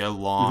 Same idea,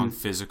 long,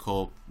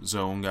 physical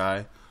zone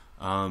guy.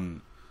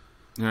 And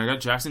I got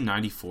Jackson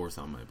 94th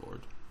on my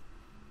board.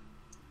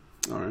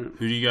 All right.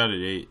 Who do you got at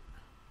 8?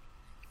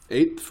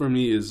 8th for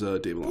me is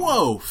Dave Long.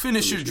 Whoa!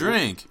 Finish your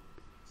drink.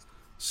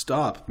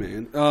 Stop,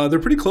 man. They're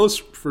pretty close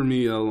for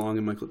me, Long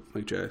and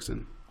Mike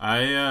Jackson.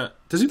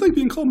 Does he like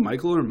being called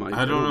Michael or Mike?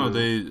 I don't know.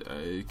 They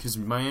because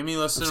Miami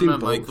listed him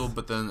at Michael,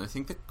 but then I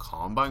think the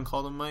Combine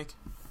called him Mike.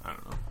 I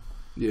don't know.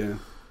 Yeah.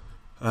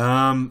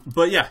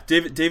 But yeah,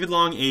 David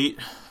Long 8.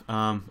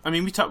 I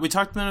mean, we talked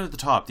about it at the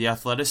top, the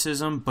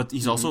athleticism, but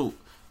he's also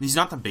he's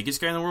not the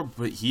biggest guy in the world,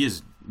 but he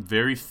is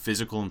very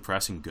physical and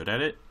pressing, good at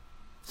it.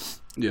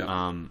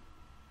 Yeah.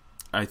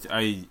 I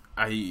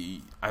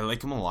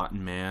like him a lot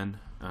in man.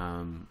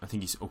 I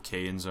think he's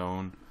okay in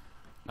zone.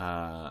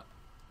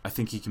 I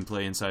think he can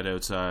play inside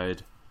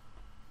outside.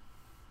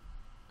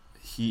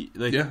 I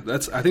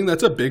think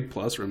that's a big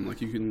plus for him.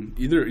 Like, you can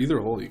either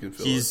hole you can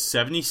fill. He's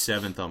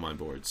 77th on my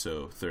board,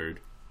 so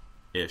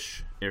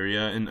third-ish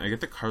area, and I get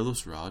the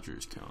Carlos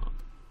Rogers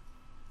comp.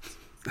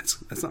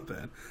 That's not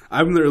bad.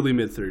 I'm in the early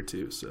mid third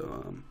too,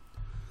 so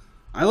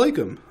I like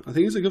him. I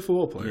think he's a good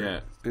football player.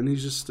 Yeah, and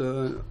he's just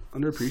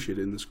underappreciated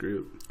in this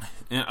group.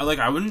 And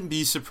I wouldn't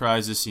be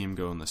surprised to see him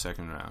go in the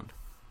second round.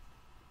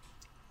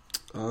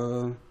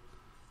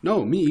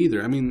 No, me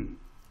either. I mean,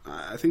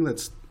 I think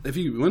that's if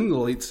he went in the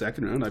late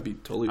second round, I'd be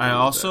totally. I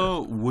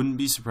also wouldn't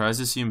be surprised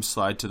to see him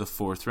slide to the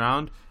fourth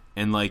round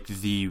and like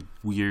the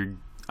weird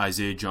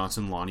Isaiah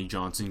Johnson, Lonnie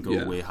Johnson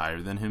go way higher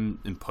than him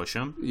and push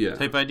him.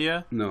 Type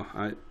idea. No,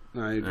 I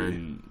agree.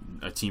 And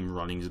a team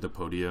running to the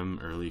podium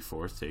early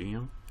fourth, taking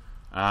him.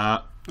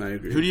 I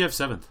agree. Who do you have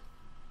seventh?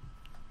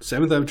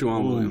 Seventh, I have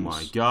Jawan Williams. Oh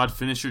my God!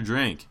 Finish your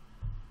drink.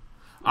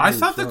 I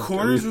thought the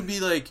corners would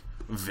be like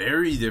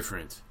very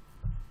different.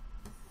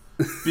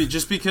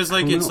 Just because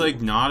like it's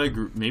like not a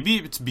group. Maybe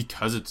it's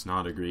because it's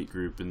not a great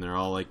group and they're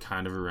all like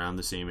kind of around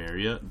the same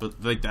area.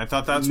 But like I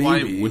thought that's why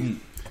it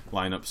wouldn't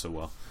line up so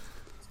well.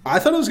 I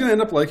thought I was going to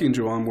end up liking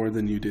Jawan more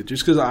than you did,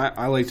 just because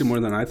I liked him more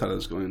than I thought I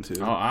was going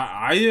to. Oh,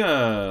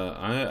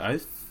 I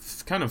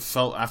kind of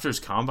felt after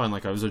his combine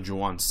like I was a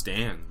Jawan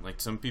stan.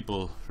 Like some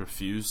people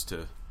refused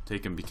to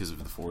take him because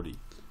of the 40.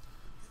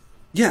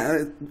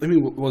 Yeah, I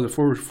mean, what was it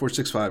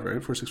 4.65,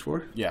 right?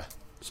 4.64? Yeah,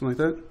 something like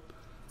that.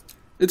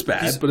 It's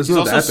bad, but it's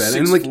not that bad.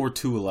 And like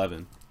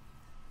 211.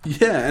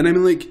 Yeah, and I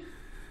mean, like,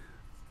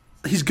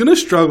 he's gonna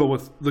struggle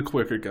with the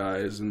quicker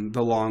guys and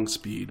the long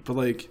speed, but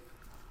like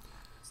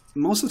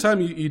most of the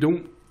time, you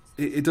don't.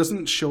 It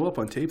doesn't show up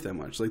on tape that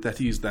much, like that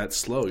he's that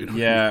slow. You know?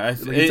 Yeah,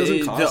 it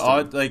doesn't cost the him.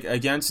 odd like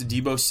against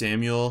Deebo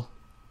Samuel,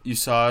 you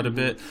saw it a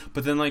bit,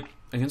 but then like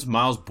against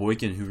Miles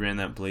Boykin, who ran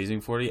that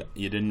blazing 40,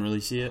 you didn't really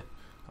see it.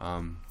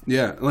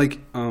 Yeah, like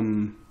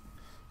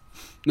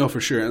no,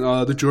 for sure.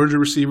 And the Georgia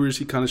receivers,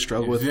 he kind of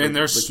struggled with. And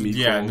they're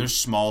and they're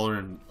smaller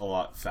and a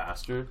lot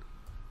faster.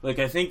 Like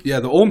I think. Yeah,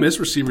 the Ole Miss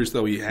receivers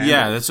though he had.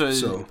 Yeah, that's what.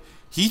 So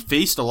he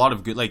faced a lot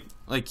of good.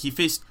 Like he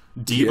faced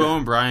Deebo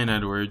and Brian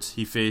Edwards.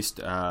 He faced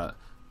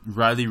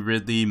Riley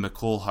Ridley,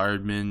 McCole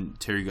Hardman,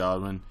 Terry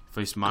Godwin. He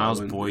faced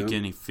Miles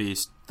Boykin. Yeah. He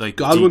faced like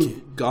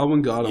Godwin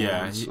got him.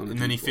 Yeah, and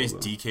then he faced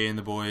DK and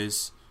the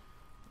boys.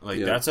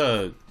 Like that's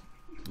a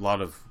lot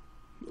of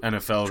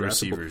NFL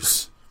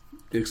receivers.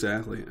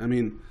 Exactly. I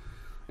mean.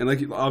 And like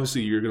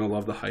obviously you're gonna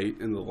love the height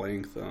and the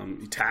length.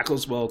 He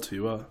tackles well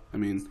too. I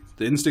mean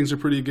the instincts are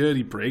pretty good.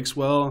 He breaks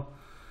well.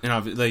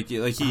 And like he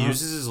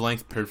uses his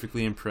length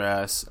perfectly in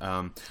press.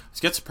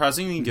 It's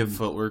surprisingly good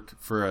footwork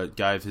for a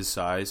guy of his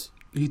size.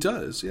 He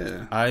does,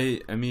 yeah.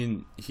 I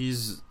mean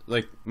he's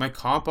like my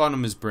comp on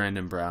him is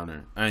Brandon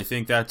Browner. And I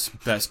think that's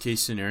best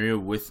case scenario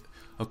with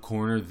a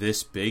corner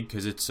this big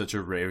because it's such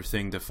a rare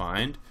thing to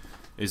find.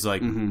 Is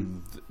like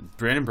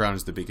Brandon Brown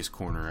is the biggest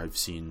corner I've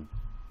seen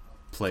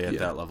play at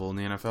that level in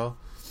the NFL.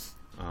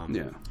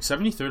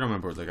 73rd on my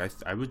board. Like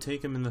I would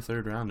take him in the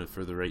third round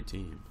for the right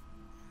team.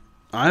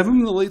 I have him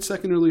in the late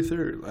second, early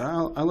third.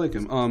 I like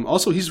him.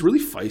 Also, he's really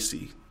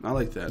feisty. I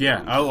like that.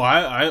 Yeah.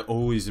 I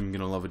always am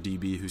gonna love a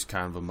DB who's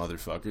kind of a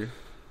motherfucker.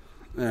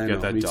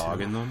 Got that dog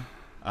in them.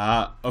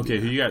 Okay,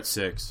 who you got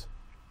 6?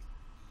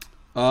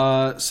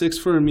 6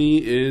 for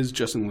me is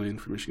Justin Lane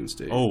from Michigan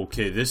State. Oh,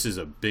 okay. This is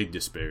a big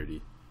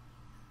disparity.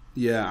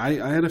 Yeah,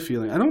 I had a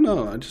feeling. I don't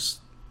know. I just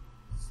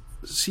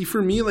see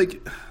for me like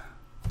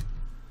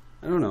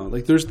I don't know.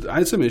 Like I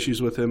had some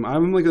issues with him.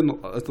 I'm like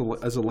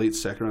as a late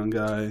second round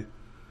guy.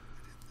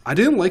 I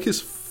didn't like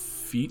his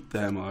feet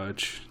that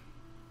much.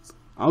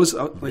 I was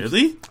like,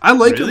 really. I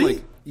like him.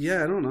 Like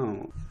I don't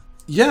know.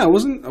 Yeah, I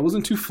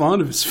wasn't too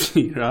fond of his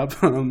feet, Rob.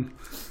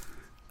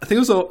 I think it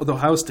was the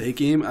Ohio State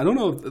game. I don't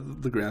know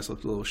if the grass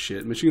looked a little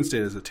shit. Michigan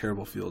State has a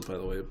terrible field, by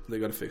the way. They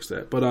got to fix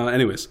that. But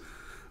anyways,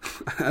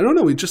 I don't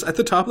know. He just at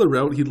the top of the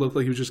route, he looked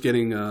like he was just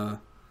getting.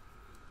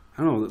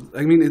 I don't know.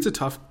 I mean, it's a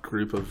tough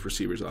group of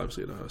receivers,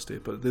 obviously, at Ohio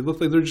State, but they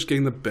look like they're just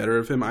getting the better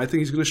of him. I think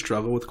he's going to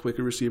struggle with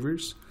quicker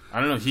receivers.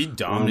 I don't know. He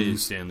dominated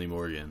Stanley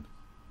Morgan.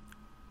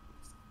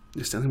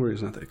 Yeah, Stanley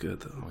Morgan's not that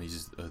good, though. Well,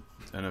 he's an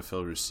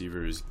NFL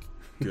receiver. Is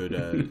good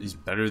at. He's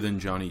better than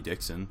Johnny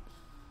Dixon,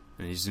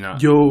 and he's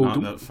not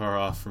that far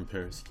off from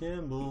Paris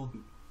Campbell.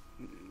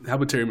 How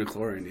about Terry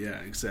McLaurin? Yeah,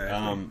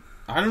 exactly.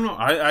 I don't know.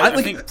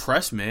 I think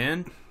press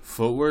man,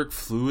 footwork,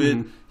 fluid.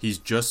 Mm-hmm. He's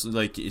just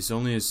like it's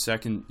only his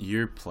second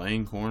year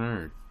playing corner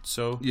or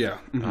so. Yeah,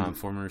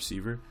 former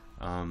receiver.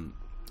 I'm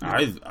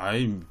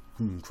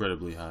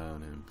incredibly high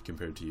on him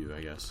compared to you,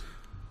 I guess.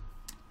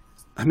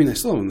 I mean, I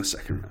still have him in the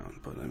second round,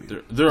 but I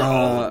mean, they're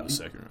all in the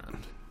second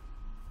round.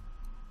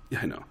 Yeah,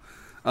 I know.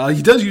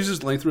 He does use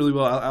his length really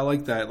well. I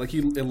like that. Like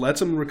it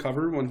lets him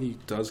recover when he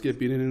does get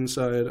beaten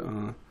inside.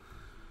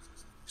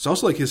 It's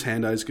also like his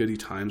hand eye is good. He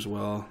times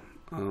well.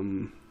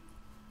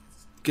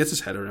 Gets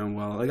his head around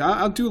well. Like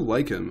I do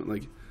like him.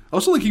 Like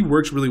also like he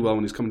works really well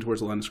when he's coming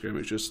towards the line of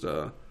scrimmage, just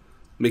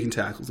making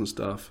tackles and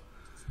stuff.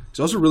 He's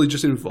also really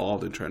just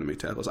involved in trying to make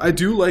tackles. I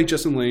do like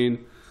Justin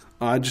Lane.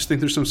 I just think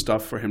there's some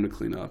stuff for him to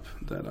clean up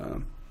that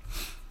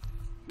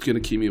is going to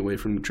keep me away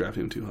from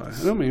drafting him too high.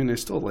 I don't mean I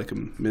still like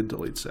him mid to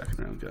late second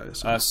round guys.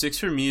 So. 6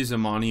 for me is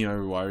Amani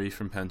Oruwari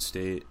from Penn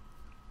State.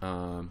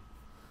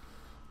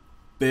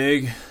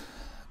 Big,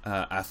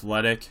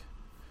 athletic,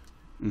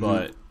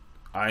 but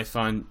I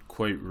find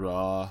quite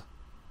raw.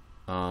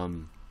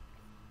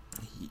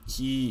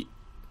 He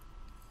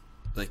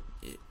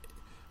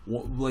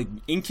like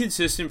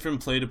inconsistent from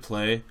play to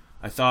play.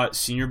 I thought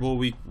Senior Bowl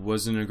week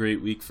wasn't a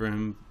great week for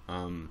him.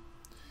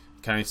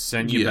 Kind of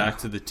sent you back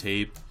to the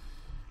tape,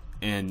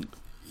 and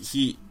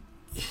he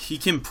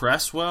can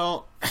press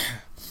well,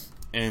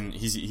 and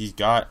he's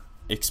got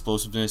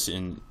explosiveness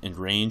in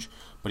range,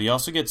 but he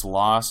also gets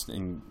lost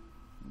and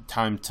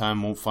time to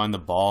time won't find the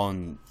ball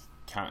and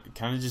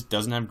kind of just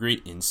doesn't have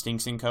great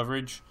instincts in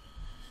coverage.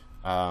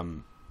 I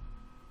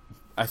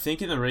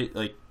think in the rate,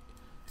 like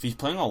if he's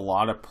playing a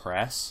lot of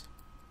press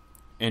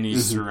and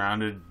he's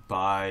surrounded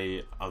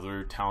by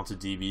other talented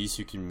DBs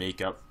who can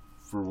make up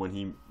for when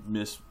he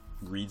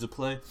misreads a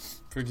play,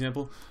 for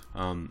example,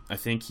 I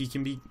think he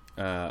can be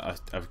a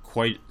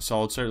quite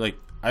solid start. Like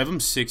I have him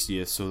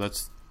 60th, so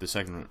that's the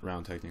second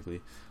round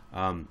technically.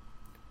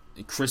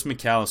 Chris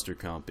McAllister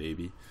comp,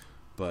 baby,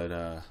 but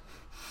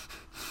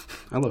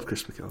I love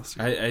Chris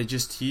McAllister. I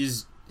just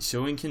he's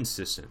so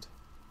inconsistent.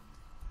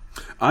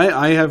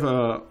 I have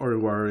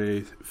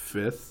Oruwari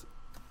 5th.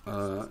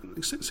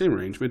 Same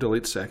range, mid to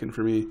late second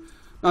for me.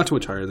 Not too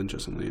much higher than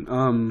Justin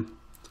Lane.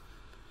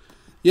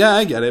 Yeah,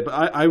 I get it,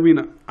 but I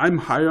mean, I'm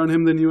higher on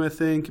him than you, I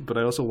think. But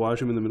I also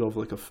watch him in the middle of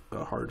like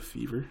a hard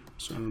fever,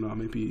 so I don't know. I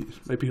might be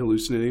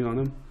hallucinating on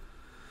him.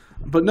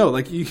 But no,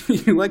 like you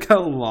like how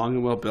long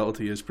and well built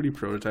he is. Pretty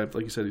prototype,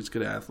 like you said. He's a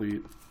good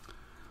athlete.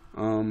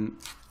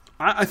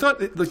 I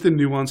thought like the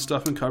nuanced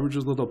stuff in coverage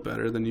was a little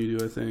better than you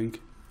do. I think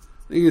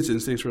his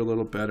instincts were a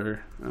little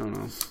better. I don't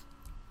know.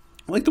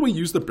 I like the way he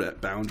used the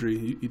boundary.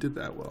 He did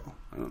that well.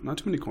 Not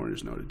too many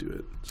corners know how to do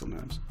it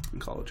sometimes in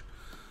college.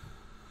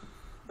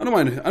 I don't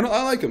mind.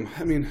 I like him.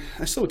 I mean,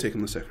 I still would take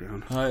him in the second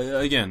round.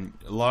 Again,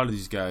 a lot of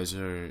these guys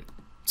are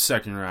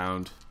second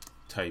round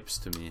types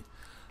to me.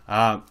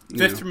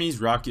 Fifth for me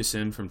is Rock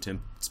Ya-Sin from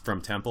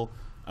Temple.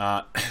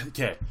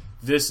 Okay,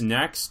 this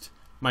next,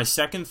 my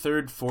second,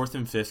 third, fourth,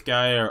 and fifth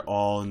guy are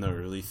all in the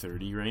early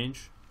 30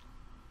 range.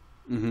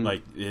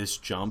 Like this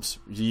jumps.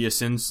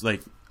 Ya-Sin's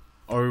like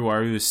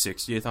Oruwari was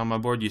 60th on my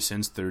board.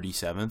 Ya-Sin's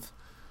 37th.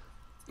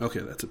 Okay,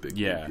 that's a big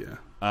move,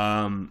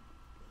 yeah.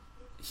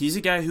 He's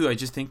a guy who I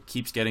just think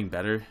keeps getting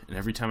better, and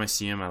every time I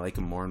see him, I like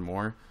him more and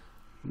more.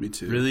 Me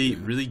too.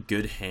 Really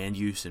good hand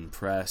use and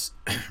press.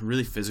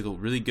 Really physical.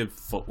 Really good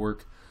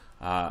footwork.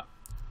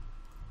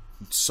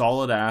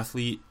 Solid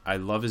athlete. I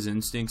love his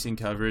instincts in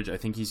coverage. I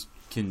think he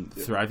can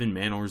thrive in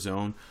man or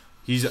zone.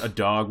 He's a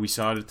dog. We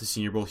saw it at the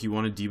Senior Bowl. He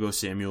wanted Deebo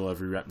Samuel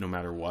every rep, no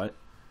matter what.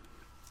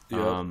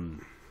 Yep.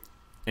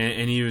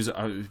 And he was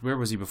where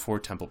was he before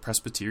Temple?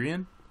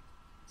 Presbyterian.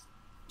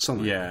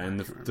 Something and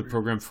the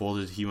program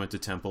folded. He went to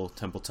Temple.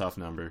 Temple tough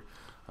number.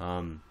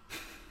 And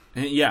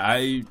yeah,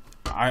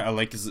 I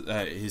like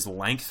his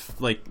length.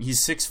 Like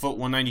he's 6 foot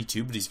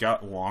 192, but he's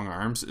got long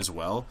arms as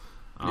well.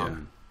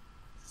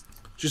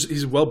 Just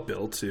he's well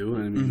built too.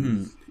 I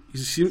mean,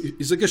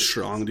 he's like a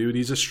strong dude.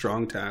 He's a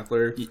strong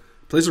tackler.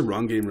 Plays a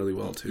run game really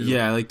well too.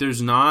 Yeah, like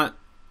there's not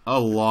a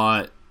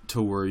lot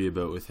to worry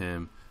about with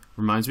him.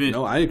 Reminds me.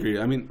 No, I agree.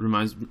 I mean,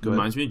 reminds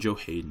me of Joe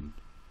Hayden.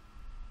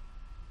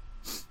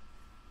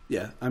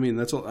 Yeah, I mean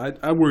that's all.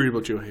 I worry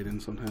about Joe Hayden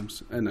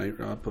sometimes at night,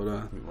 Rob. But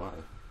why?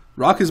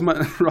 Rock is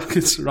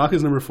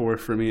number 4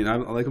 for me, and I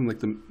like him like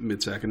the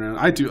mid second round.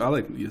 I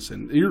like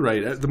Ya-Sin. You're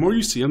right. The more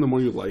you see him, the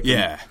more you like him.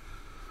 Yeah.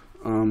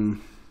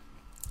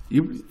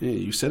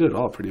 You said it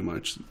all pretty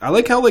much. I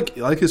like how I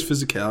like his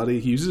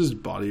physicality. He uses his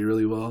body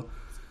really well.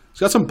 He's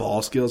got some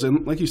ball skills,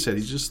 and like you said,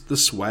 he's just the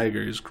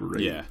swagger is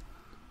great. Yeah,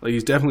 like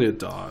he's definitely a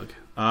dog.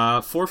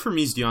 4 for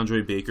me is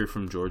DeAndre Baker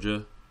from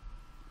Georgia,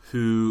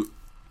 who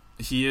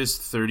he is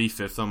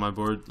 35th on my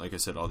board. Like I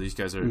said, all these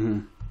guys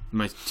are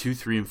my 2,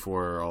 3, and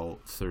 4 are all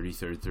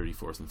 33rd,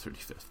 34th, and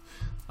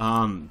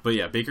 35th. But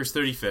yeah, Baker's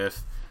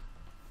 35th.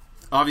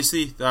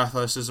 Obviously, the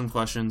athleticism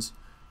questions.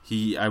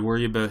 I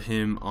worry about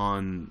him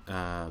on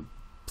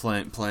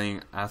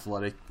playing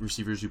athletic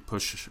receivers who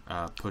push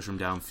him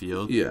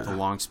downfield. Yeah. The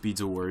long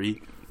speed's a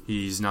worry.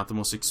 He's not the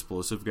most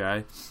explosive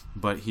guy,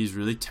 but he's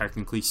really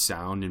technically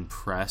sound in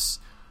press,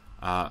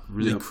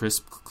 really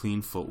crisp,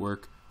 clean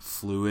footwork,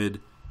 fluid,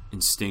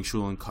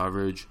 instinctual in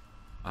coverage.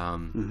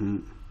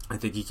 I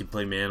think he can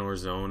play man or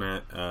zone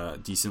at a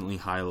decently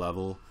high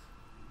level.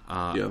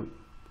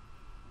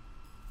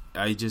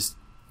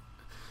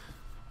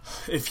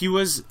 If he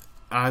was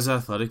as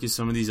athletic as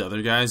some of these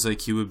other guys,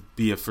 like he would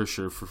be a for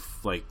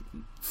like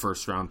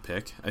first round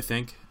pick, I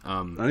think.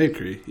 I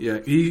agree. Yeah,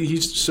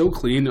 he's so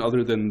clean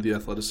other than the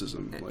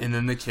athleticism. Like, and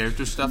then the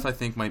character stuff, I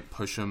think, might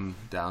push him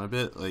down a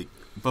bit. Like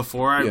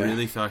before, I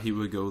really thought he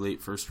would go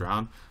late first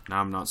round.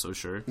 Now I'm not so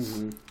sure.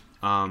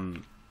 Mm-hmm.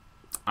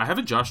 I have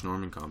a Josh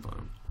Norman comp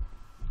on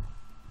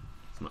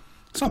him.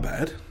 It's not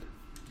bad.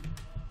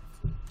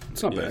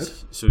 It's not bad.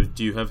 So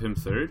do you have him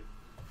third?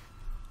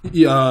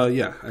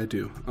 Yeah, I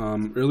do.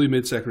 Early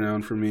mid-second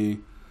round for me.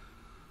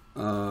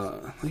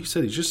 Like you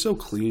said, he's just so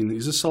clean.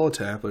 He's a solid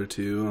tackler,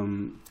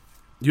 too.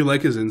 You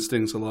like his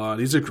instincts a lot.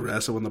 He's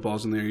aggressive when the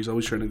ball's in there. He's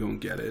always trying to go and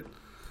get it.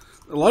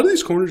 A lot of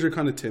these corners are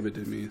kind of timid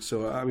to me.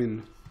 So, I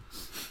mean,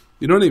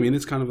 you know what I mean?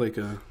 It's kind of like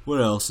a... What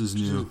else is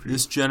new?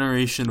 This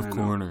generation of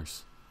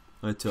corners,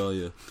 I tell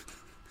you.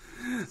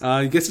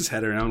 He gets his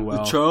head around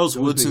well. The Charles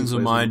Woodsons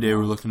of my day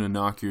were looking to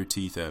knock your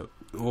teeth out.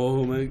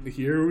 Oh, my,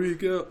 here we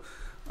go.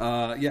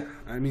 Yeah,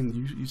 I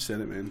mean, you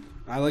said it, man.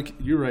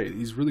 You're right.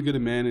 He's really good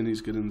at man, and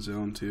he's good in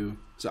zone, too.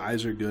 His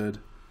eyes are good.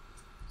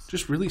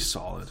 Just really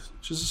solid.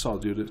 Just a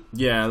solid dude.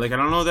 Yeah, like, I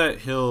don't know that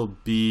he'll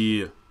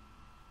be,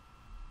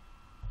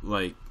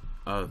 like,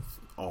 a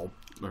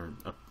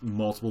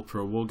multiple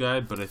Pro Bowl guy,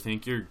 but I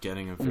think you're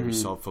getting a very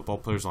solid football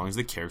player as long as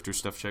the character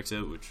stuff checks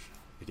out, which,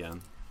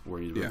 again,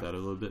 worried about that a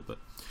little bit. But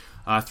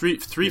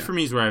three for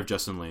me is where I have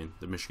Justin Lane,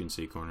 the Michigan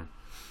State corner.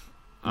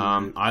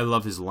 I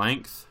love his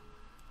length.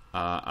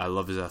 I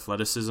love his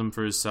athleticism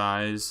for his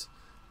size.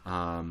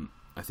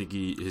 I think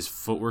his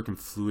footwork and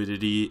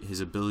fluidity,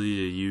 his ability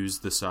to use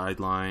the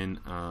sideline.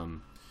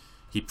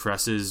 He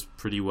presses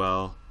pretty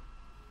well.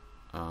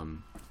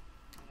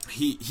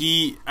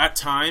 He at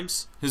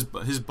times his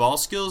ball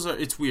skills are,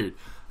 it's weird.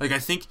 Like I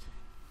think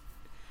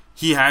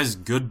he has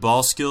good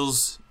ball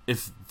skills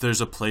if there's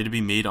a play to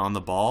be made on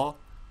the ball,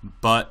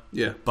 but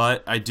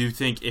I do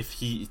think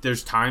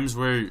there's times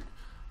where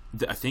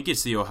I think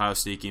it's the Ohio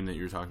State game that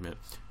you're talking about,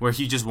 where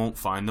he just won't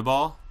find the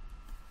ball,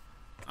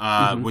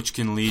 which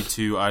can lead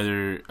to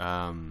either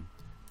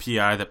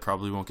PI that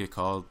probably won't get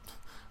called,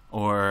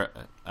 or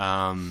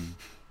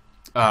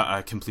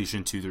a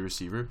completion to the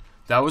receiver.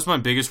 That was my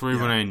biggest worry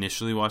when I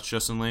initially watched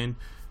Justin Lane,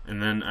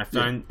 and then I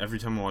find every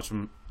time I watch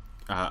him,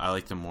 I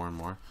like him more and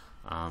more.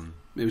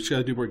 Maybe we just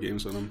gotta do more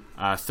games on him.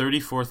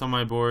 34th on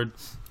my board,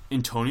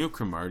 Antonio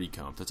Cromartie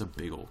comp. That's a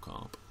big old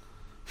comp.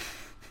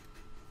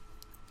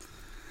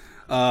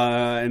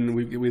 And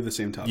we have the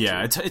same top.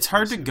 Yeah, it's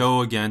hard to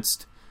go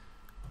against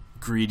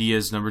Greedy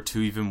as number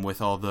 2, even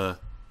with all the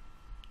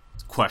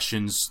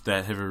questions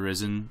that have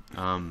arisen.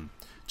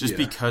 Just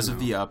because of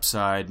the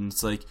upside, and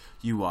it's like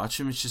you watch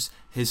him, it's just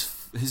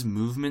his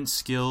movement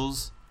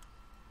skills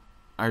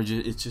are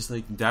just, it's just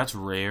like that's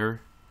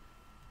rare,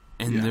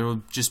 and there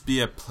will just be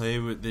a play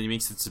that he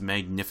makes that's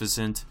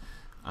magnificent,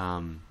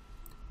 and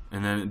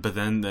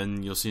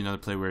then you'll see another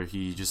play where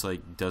he just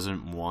like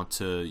doesn't want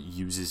to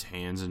use his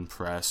hands and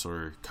press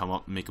or come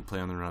up and make a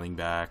play on the running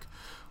back,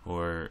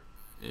 or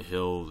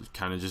he'll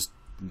kind of just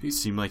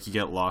seem like he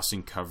get lost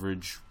in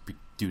coverage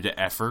due to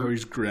effort. Or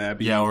he's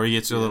grabby. Yeah, or he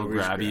gets a little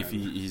grabby if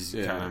he's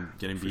kind of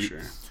getting beat.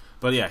 Sure.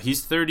 But yeah,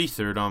 he's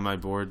 33rd on my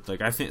board.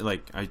 Like I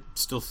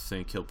still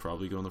think he'll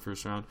probably go in the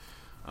first round.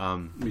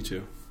 Me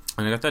too.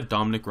 And I got that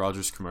Dominic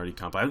Rogers Cromartie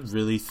comp. I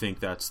really think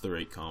that's the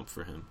right comp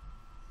for him.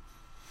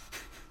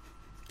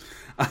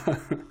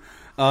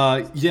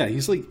 Yeah,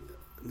 he's like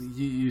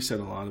you said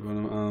a lot about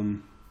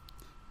him.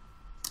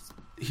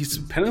 He's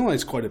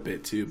penalized quite a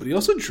bit too, but he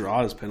also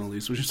draws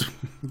penalties, which is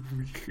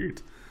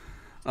weird.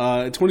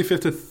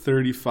 25th to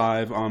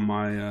 35 on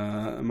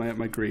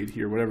my grade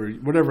here,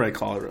 whatever I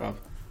call it, Rob.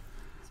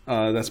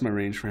 That's my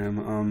range for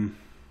him.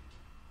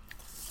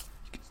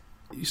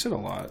 You said a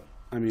lot.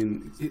 I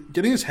mean,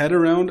 getting his head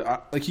around,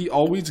 like he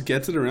always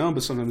gets it around,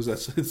 but sometimes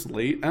it's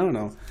late. I don't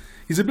know.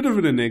 He's a bit of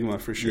an enigma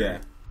for sure. Yeah.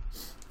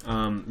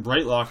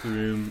 Right locker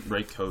room,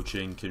 right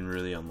coaching can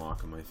really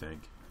unlock him, I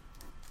think.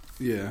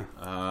 Yeah.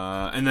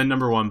 And then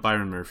number 1,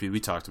 Byron Murphy. We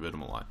talked about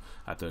him a lot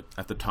at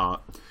the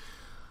top.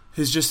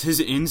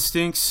 His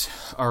instincts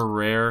are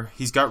rare.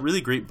 He's got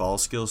really great ball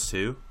skills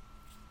too.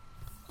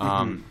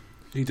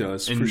 He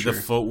does, and for sure.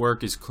 The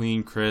footwork is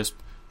clean, crisp.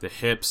 The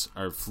hips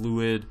are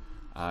fluid.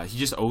 He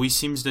just always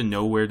seems to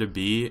know where to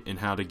be and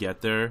how to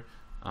get there,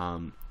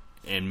 and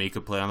make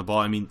a play on the ball.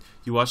 I mean,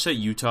 you watch that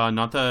Utah,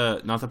 not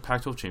the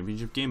Pac-12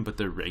 championship game, but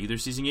the regular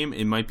season game.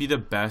 It might be the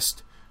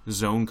best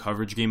zone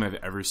coverage game I've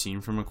ever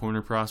seen from a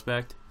corner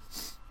prospect.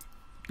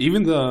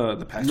 Even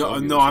the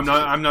Pac-12 No, I'm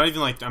not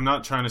even like, I'm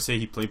not trying to say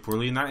he played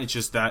poorly in that. It's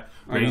just that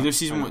regular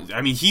season.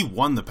 I mean, he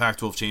won the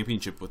Pac-12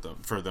 championship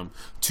for them.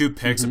 2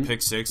 picks, a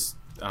pick 6.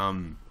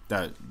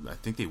 That I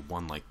think they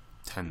won like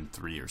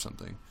 10-3 or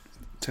something.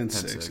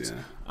 10-6,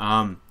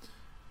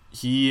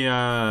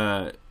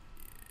 yeah.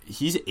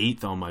 He's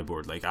 8th on my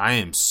board. Like I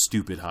am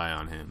stupid high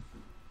on him.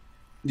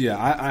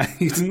 Yeah,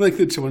 he's in like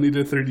the 20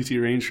 to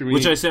 32 range for me.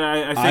 Which I said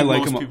I think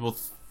like most people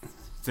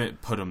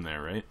put him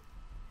there, right?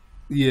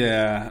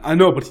 Yeah, I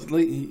know, but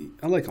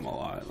I like him a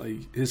lot.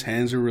 Like his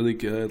hands are really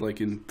good, like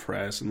in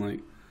press, and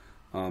like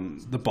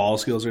The ball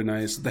skills are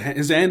nice.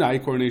 His hand-eye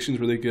coordination is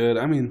really good.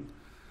 I mean,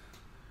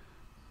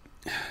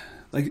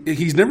 like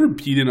he's never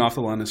beaten off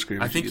the line of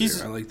scrimmage. I think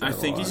either. I like that. I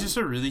think he's just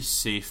a really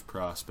safe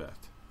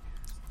prospect.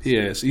 He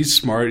is. He's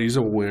smart. He's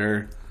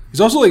aware.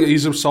 He's also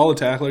he's a solid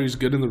tackler. He's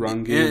good in the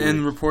run game.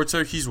 And reports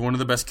are he's one of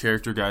the best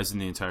character guys in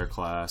the entire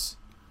class.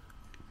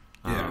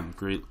 Yeah,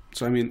 great.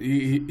 So I mean,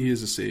 he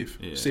is a safe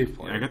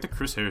player. I got the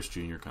Chris Harris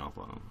Jr. comp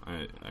on him.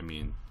 I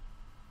mean,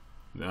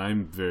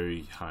 I'm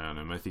very high on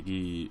him. I think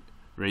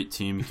great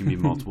team. He can be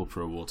multiple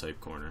Pro Bowl type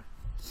corner.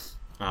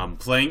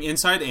 Playing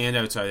inside and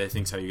outside, I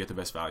think is how you get the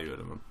best value out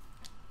of him.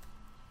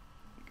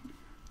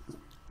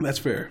 That's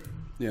fair.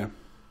 Yeah.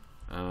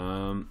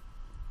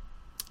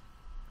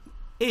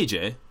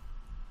 AJ,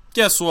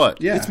 guess what?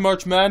 Yeah. It's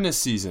March Madness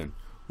season,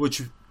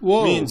 which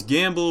means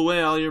gamble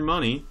away all your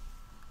money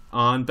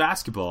on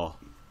basketball.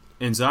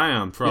 And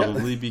Zion,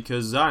 probably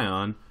because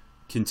Zion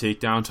can take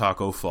down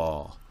Taco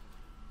Fall.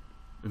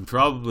 And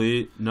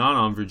probably not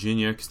on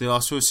Virginia because they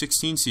lost to a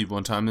 16 seed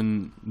one time,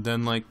 and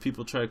then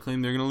people try to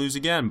claim they're going to lose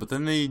again, but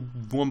then they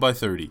won by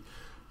 30.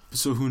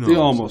 So who knows? They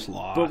almost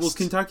lost. But will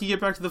Kentucky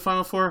get back to the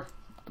Final Four?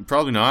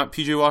 Probably not.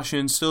 PJ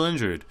Washington's still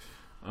injured.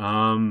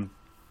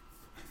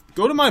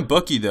 Go to my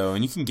bookie though,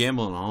 and you can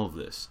gamble on all of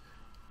this.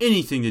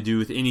 Anything to do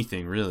with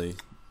anything, really.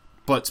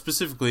 But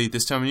specifically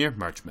this time of year,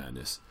 March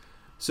Madness.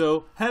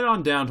 So head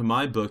on down to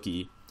my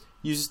bookie.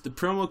 Use the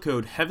promo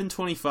code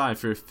HEAVEN25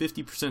 for a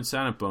 50%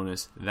 sign-up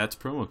bonus. That's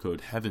promo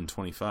code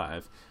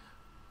HEAVEN25.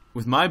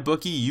 With my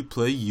bookie, you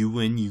play, you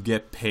win, you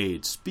get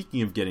paid.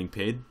 Speaking of getting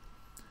paid,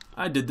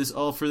 I did this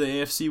all for the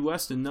AFC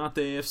West and not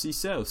the AFC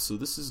South, so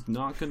this is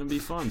not going to be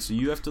fun. So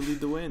you have to lead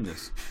the way in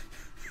this.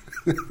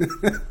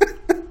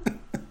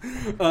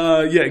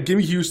 Give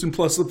me Houston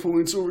plus the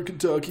points over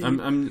Kentucky.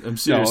 I'm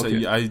serious. No,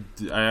 okay.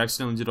 I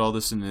accidentally did all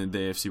this in the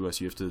AFC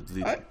West. You have to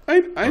lead.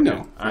 I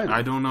know.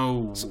 I don't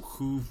know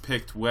who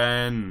picked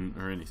when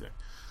or anything.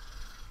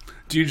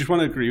 Do you just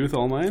want to agree with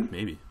all mine?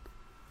 Maybe.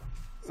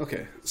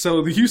 Okay,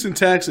 so the Houston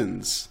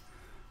Texans,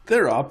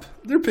 they're up.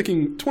 They're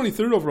picking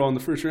 23rd overall in the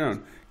first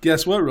round.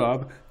 Guess what,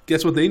 Rob?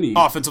 Guess what they need?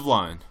 Offensive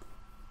line.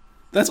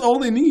 That's all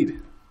they need.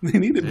 They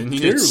need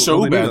it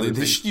so badly.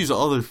 They should use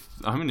all their.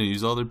 I'm going to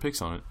use all their picks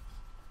on it.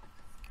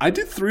 I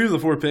did 3 of the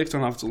 4 picks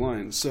on offensive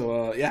line.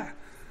 So,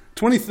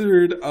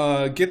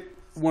 23rd, get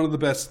one of the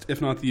best,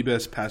 if not the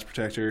best, pass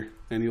protector,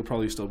 and he'll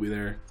probably still be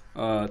there.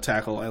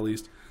 Tackle, at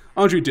least.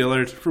 Andre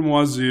Dillard from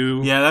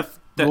Wazoo. Yeah,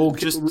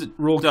 that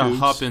roll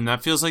hop in.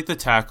 That feels like the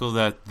tackle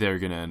that they're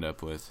going to end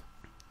up with,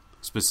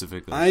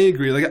 specifically. I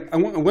agree. I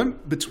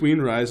went between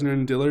Reisner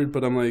and Dillard,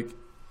 but I'm like,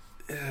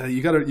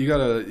 you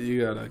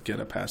gotta get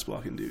a pass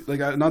blocking dude.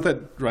 Not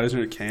that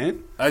Reisner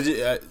can't,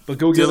 but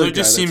go get Dillard.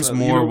 Just seems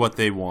more what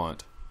they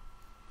want.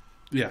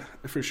 Yeah,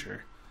 for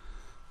sure.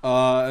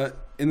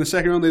 In the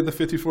second round, they had the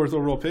 54th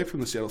overall pick from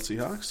the Seattle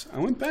Seahawks. I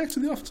went back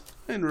to the offensive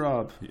line,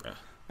 Rob. Yeah.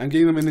 I'm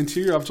getting them an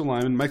interior offensive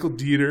lineman, Michael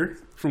Dieter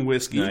from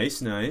Whiskey. Nice.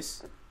 They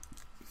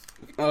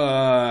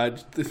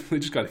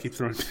just got to keep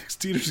throwing picks.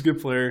 Dieter's a good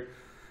player.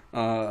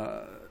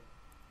 The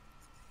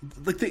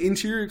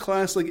interior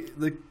class,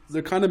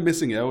 they're kind of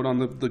missing out on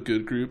the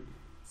good group.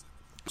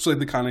 So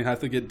they kind of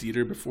have to get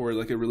Dieter before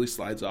it really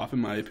slides off, in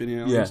my opinion.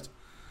 At least.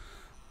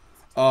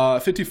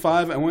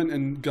 55, I went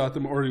and got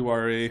them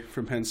Oriware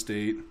from Penn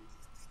State.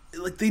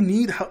 They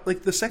need help.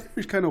 The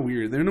secondary's kind of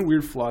weird. They're in a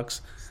weird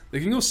flux. They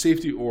can go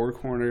safety or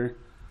corner.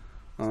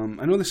 I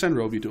know they signed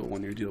Roby to a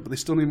 1-year deal, but they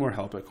still need more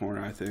help at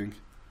corner, I think.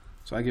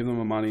 So I gave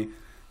them money.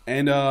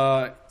 And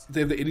they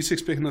have the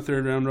 86th pick in the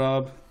third round,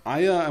 Rob.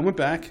 I went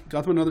back,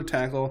 got them another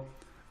tackle.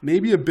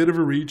 Maybe a bit of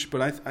a reach,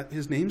 but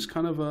his name's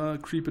kind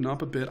of creeping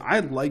up a bit. I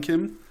like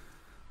him.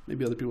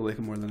 Maybe other people like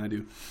him more than I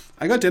do.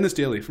 I got Dennis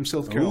Daly from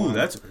South Carolina. Ooh,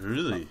 that's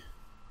early.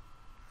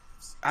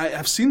 I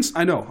have him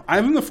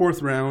in the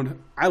 4th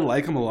round. I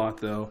like him a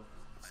lot, though.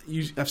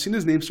 I've seen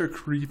his name start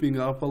creeping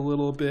up a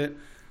little bit.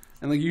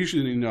 And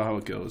usually you know how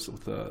it goes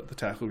with the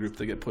tackle group.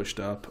 They get pushed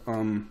up.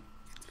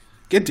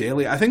 Get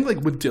Daly. I think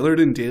with Dillard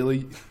and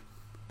Daly,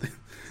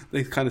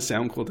 they kind of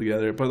sound cool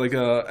together. But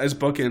as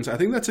bookends, I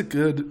think that's a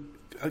good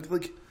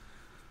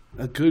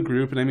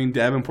group. And I mean,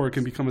 Davenport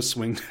can become a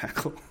swing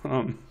tackle.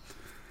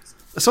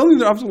 Something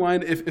their offensive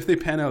line, if they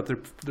pan out,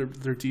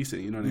 they're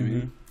decent. You know what I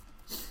mean?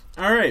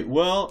 All right.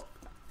 Well,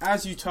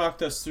 as you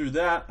talked us through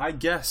that, I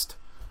guessed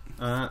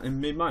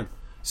and made mine.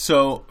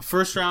 So,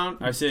 first round,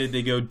 I say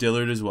they go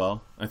Dillard as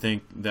well. I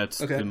think that's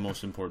the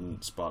most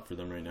important spot for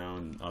them right now,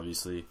 and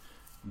obviously,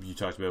 you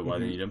talked about why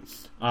they need him.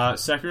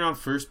 Second round,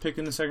 first pick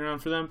in the second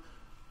round for them.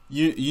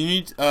 You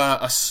need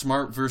a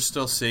smart,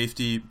 versatile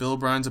safety. Bill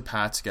O'Brien's a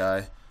Pats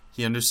guy.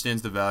 He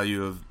understands the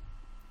value of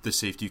the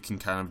safety who can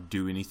kind of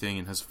do anything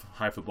and has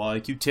high football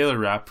IQ. Taylor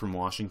Rapp from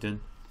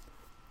Washington.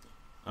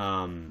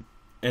 And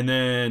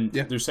then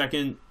their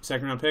second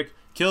round pick,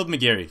 Caleb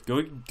McGarry.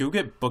 Go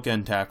get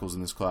bookend tackles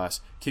in this class.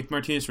 Kick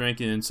Martinez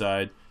Rankin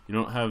inside. You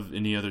don't have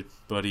any other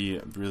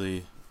buddy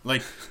really.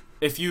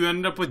 If you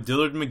end up with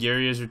Dillard and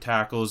McGarry as your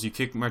tackles, you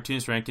kick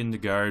Martinez Rankin to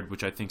guard,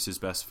 which I think is his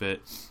best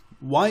fit.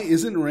 Why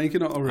isn't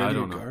Rankin already I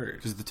don't a know, guard?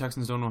 because the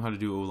Texans don't know how to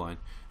do O-line.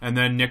 And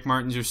then Nick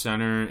Martin's your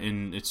center,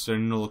 and it's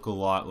starting to look a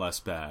lot less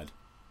bad.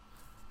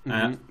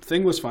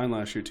 Thing was fine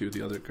last year, too,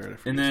 the other guard.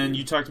 And then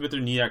you talked about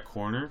their need at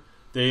corner.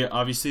 They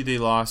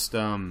lost,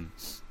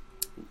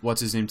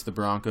 what's his name, to the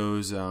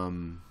Broncos?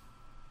 Kareem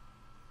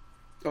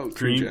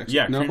Jackson.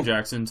 Yeah, Kareem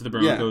Jackson to the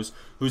Broncos,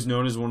 who's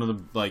known as one of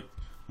the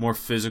more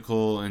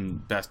physical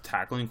and best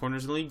tackling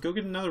corners in the league. Go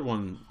get another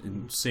one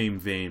in the same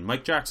vein.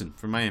 Mike Jackson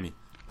from Miami.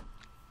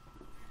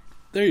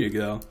 There you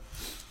go.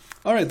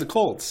 All right, the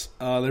Colts.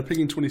 They're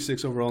picking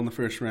 26 overall in the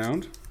first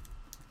round.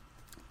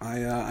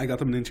 I got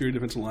them an interior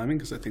defensive lineman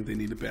because I think they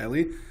need it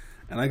badly.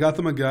 And I got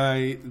them a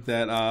guy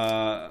that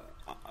I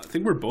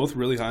think we're both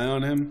really high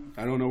on him.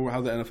 I don't know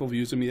how the NFL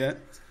views him yet.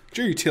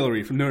 Jerry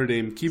Tillery from Notre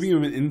Dame. Keeping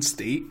him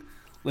in-state.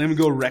 Let him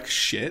go wreck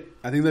shit.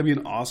 I think that'd be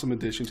an awesome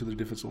addition to their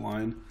defensive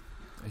line.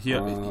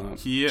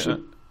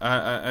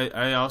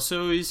 I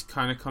also always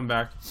kind of come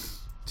back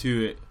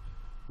to it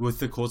with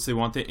the Colts. They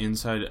want the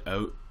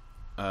inside-out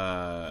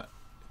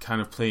kind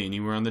of play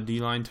anywhere on the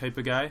D-line type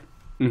of guy.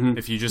 Mm-hmm.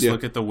 If you just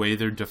look at the way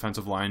their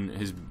defensive line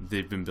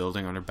they've been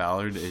building under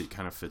Ballard, it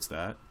kind of fits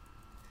that.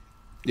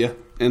 Yeah,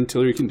 and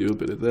Tillery can do a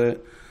bit of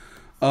that.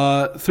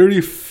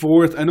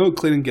 34th, I know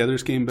Clayton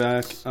Geathers came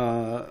back.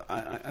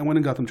 I went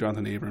and got them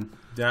Jonathan Abram.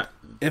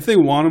 If they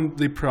want him,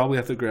 they probably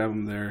have to grab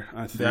him there,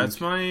 I think.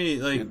 That's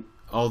my,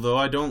 although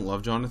I don't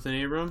love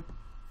Jonathan Abram,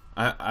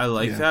 I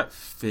like that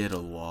fit a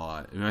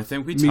lot. I mean, I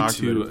think we talked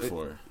about it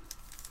before.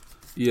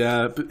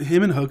 Yeah, but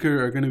him and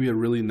Hooker are going to be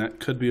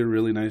could be a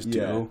really nice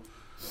duo.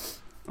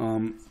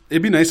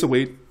 It'd be nice to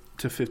wait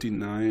to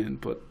 59,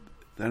 but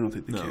I don't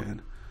think they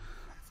can.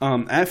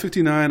 At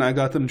 59, I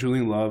got them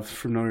Julian Love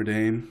from Notre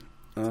Dame.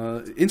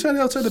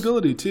 Inside-outside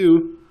ability,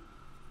 too.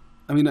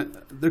 I mean,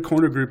 their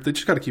corner group, they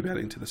just got to keep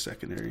adding to the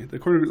secondary. The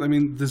corner, I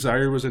mean,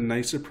 Desire was a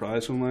nice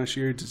surprise from last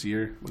year.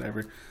 Desire,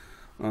 whatever.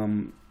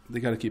 They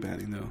got to keep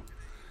adding, though.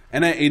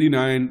 And at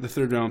 89, the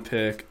third-round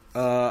pick,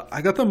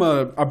 I got them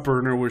a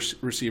burner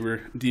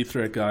receiver, deep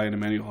threat guy, and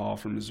Emmanuel Hall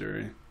from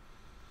Missouri.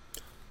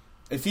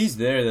 If he's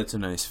there, that's a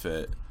nice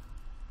fit.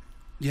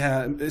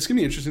 Yeah, it's going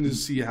to be interesting to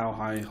see how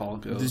high Hall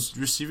goes. This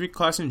receiver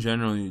class in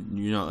general,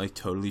 you're not,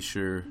 totally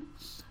sure.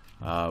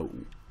 I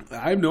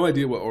have no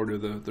idea what order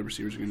the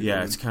receivers are going to be.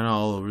 Yeah, it's kind of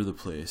all over the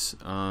place.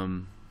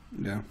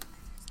 Yeah.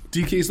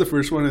 DK's the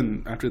first one,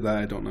 and after that,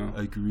 I don't know.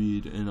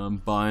 Agreed, and I'm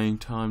buying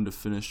time to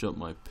finish up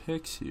my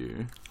picks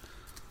here.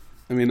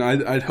 I mean,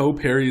 I'd hope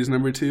Harry is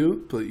number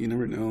 2, but you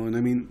never know. And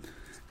I mean,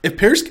 if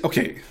Paris,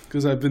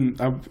 because I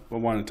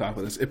want to talk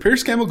about this. If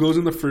Paris Campbell goes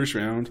in the first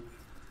round,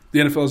 the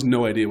NFL has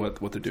no idea what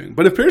they're doing.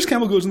 But if Paris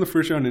Campbell goes in the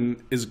first round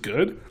and is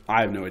good,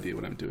 I have no idea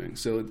what I'm doing.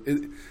 So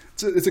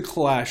it's a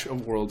clash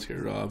of worlds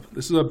here, Rob.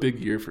 This is a big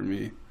year for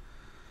me.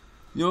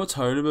 You know what's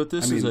hard about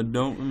this is I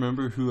don't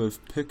remember who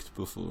I've picked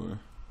before.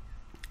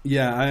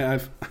 Yeah, I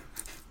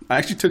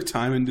actually took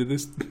time into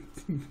this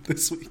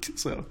this week,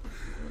 so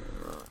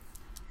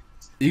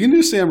you can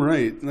just say I'm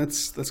right.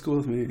 That's cool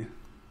with me.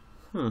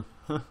 Huh.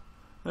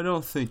 I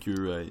don't think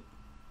you're right,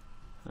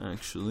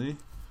 actually.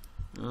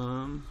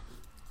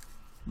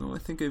 No, I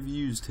think I've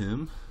used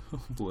him.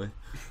 Oh boy.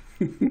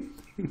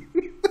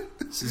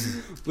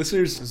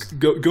 Listeners,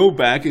 go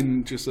back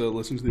and just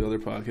listen to the other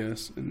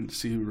podcasts and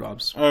see who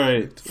Rob's. All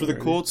right, for the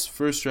Colts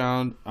first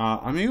round,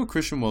 I'm gonna go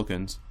Christian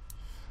Wilkins.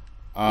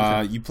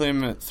 Okay. You play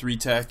him at 3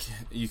 tech.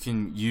 You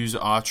can use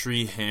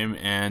Autry, him,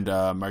 and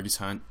Marcus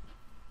Hunt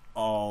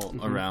all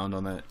around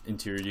on that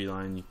interior D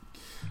line.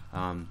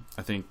 I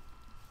think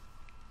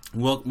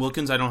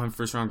Wilkins, I don't have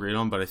first round grade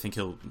on, but I think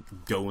he'll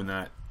go in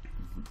that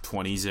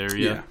 20s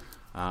area.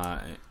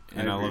 Yeah.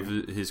 And I love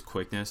his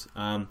quickness.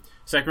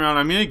 Second round,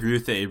 I'm going to agree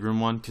with the Abram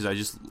one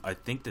because I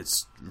think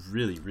that's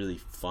really, really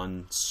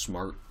fun,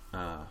 smart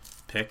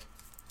pick.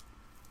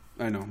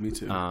 I know, me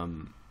too.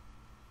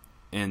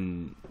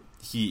 And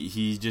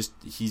he's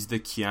the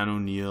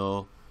Keanu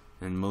Neal,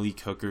 and Malik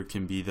Hooker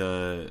can be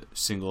the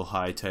single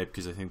high type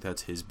because I think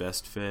that's his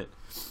best fit.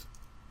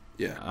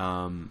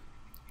 Yeah.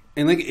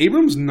 And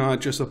Abram's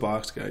not just a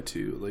box guy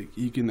too.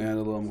 You can add a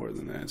little more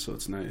than that, so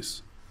it's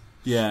nice.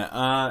 Yeah,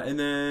 and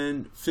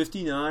then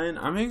 59,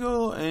 I'm going to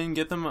go and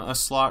get them a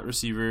slot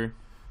receiver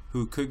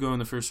who could go in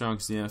the first round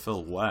because the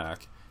NFL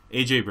whack.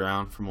 A.J.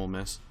 Brown from Ole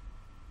Miss.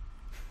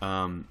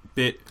 I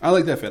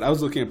like that fit. I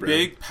was looking at Brown.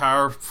 Big,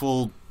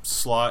 powerful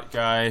slot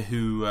guy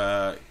who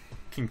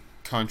can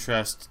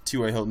contrast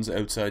T.Y. Hilton's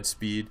outside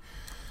speed.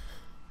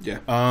 Yeah.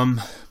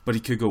 But he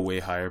could go way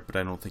higher, but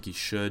I don't think he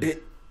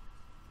should.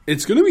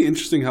 It's going to be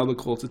interesting how the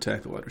Colts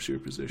attack the wide receiver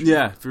position.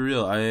 Yeah, for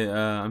real.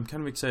 I'm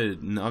kind of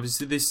excited. And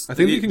obviously, they signed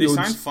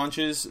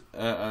Funches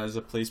as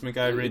a placement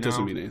guy right now. It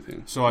doesn't mean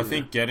anything. So I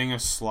think getting a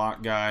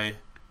slot guy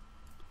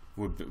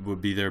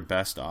would be their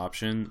best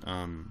option.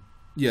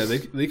 Yeah, they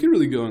could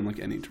really go in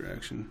any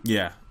direction.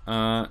 Yeah.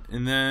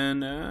 And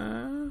then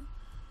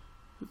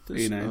with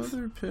this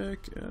other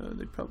pick,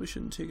 they probably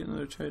shouldn't take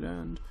another tight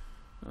end.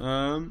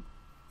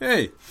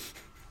 Hey,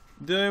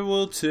 they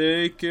will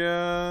take...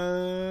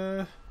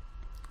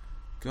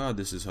 God,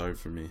 this is hard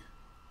for me.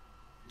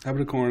 How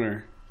about a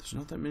corner? There's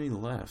not that many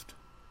left.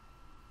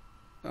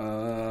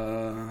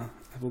 I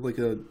look like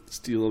a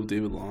steal of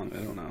David Long. I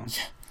don't know.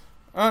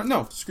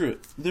 No, screw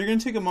it. They're going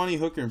to take Amani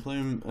Hooker and play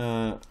him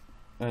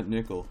at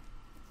nickel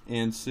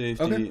and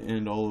safety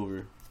and all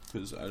over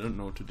because I don't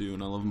know what to do,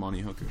 and I love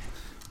Amani Hooker.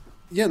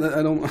 Yeah,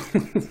 I don't.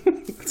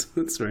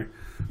 that's right.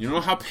 You don't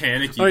know how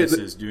panicky this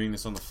is doing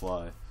this on the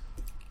fly.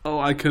 Oh,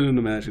 I couldn't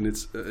imagine.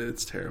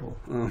 It's terrible.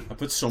 I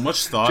put so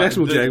much thought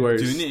Jacksonville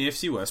Jaguars. Doing the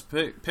AFC West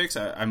picks.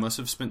 I must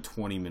have spent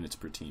 20 minutes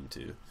per team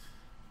too.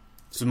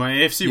 So my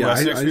AFC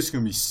West next week's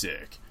going to be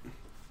sick.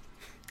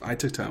 I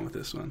took time with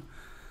this one.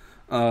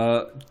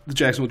 The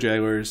Jacksonville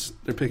Jaguars,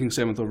 they're picking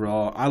 7th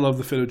overall. I love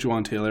the fit of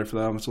Juwan Taylor for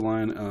the offensive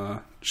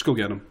line. Just go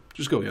get him.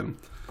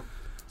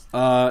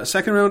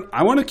 Second round,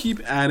 I want to keep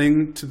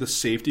adding to the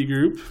safety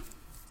group.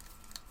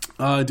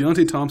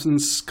 Deontay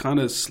Thompson's kind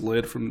of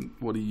slid from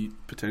what he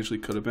potentially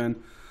could have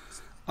been.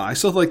 I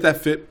still like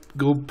that fit.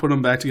 Go put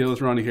him back together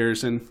with Ronnie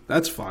Harrison.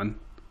 That's fun.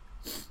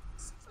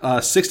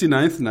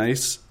 69th,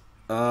 nice.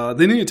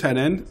 They need a tight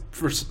end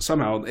for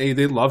somehow.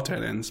 They love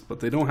tight ends,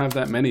 but they don't have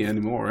that many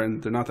anymore,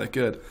 and they're not that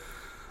good.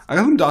 I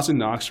got him Dawson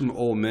Knox from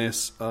Ole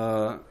Miss.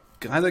 Guy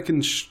that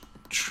can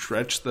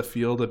stretch the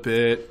field a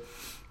bit,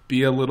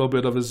 be a little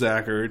bit of a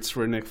Zach Ertz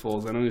for Nick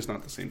Foles. I know he's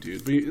not the same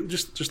dude, but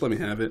just let me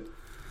have it.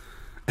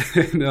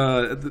 And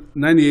the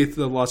 98th,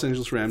 the Los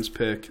Angeles Rams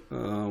pick,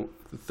 the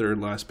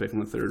third last pick in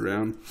the third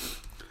round.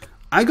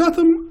 I got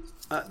them.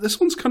 This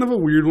one's kind of a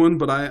weird one,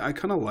 but I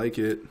kind of like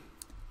it.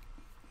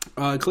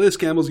 Calais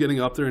Campbell's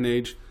getting up there in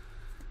age.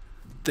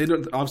 They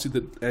don't obviously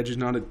the edge is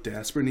not a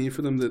desperate need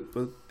for them,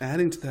 but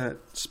adding to that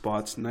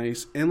spot's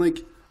nice. And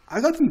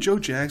I got them Joe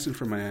Jackson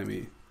from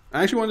Miami.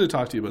 I actually wanted to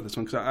talk to you about this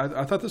one because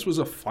I thought this was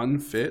a fun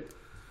fit,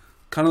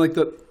 kind of like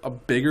a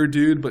bigger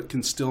dude but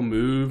can still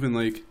move and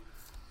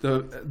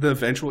the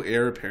eventual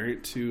heir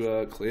apparent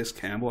to Calais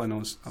Campbell. I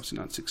know it's obviously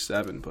not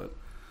 6'7", but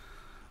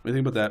what do you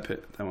think about that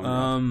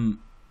one?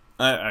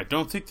 I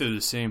don't think they're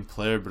the same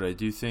player, but I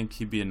do think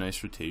he'd be a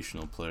nice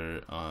rotational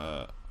player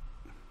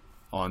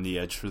on the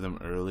edge for them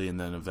early, and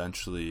then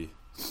eventually,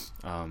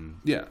 take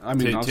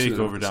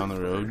over down the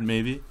road, player.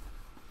 Maybe.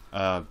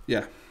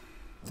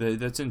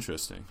 That's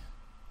interesting.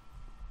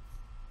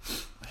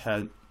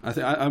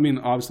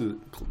 Obviously,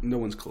 no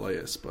one's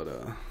Calais, but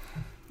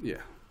yeah.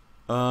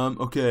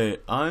 Okay,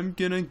 I'm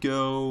gonna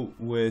go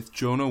with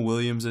Jonah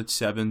Williams at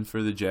 7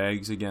 for the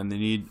Jags. Again,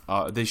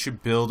 they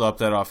should build up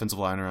that offensive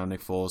line around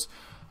Nick Foles.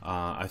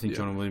 I think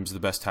Jonah Williams is the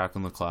best tackle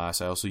in the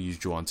class. I also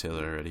used Juwan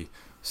Taylor already.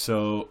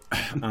 So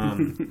I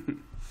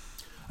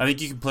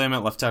think you can play him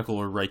at left tackle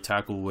or right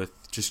tackle with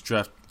just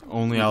draft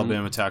only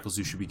Alabama tackles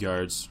who should be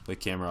guards, like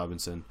Cam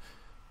Robinson.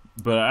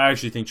 But I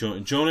actually think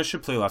Jonah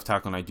should play left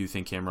tackle, and I do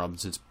think Cam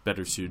Robinson's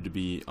better suited to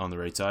be on the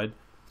right side.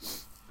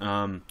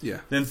 Then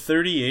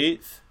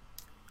 38th,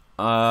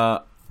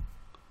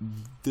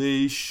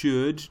 they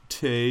should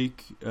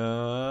take...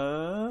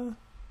 wow,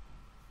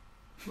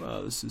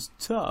 this is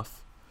tough.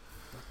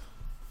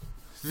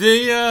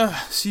 They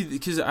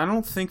because I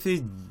don't think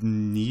they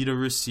need a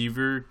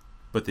receiver,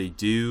 but they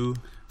do.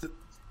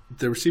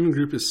 The receiving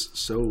group is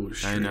so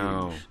strange.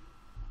 I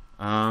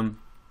know.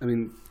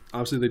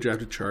 Obviously they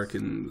drafted Chark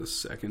in the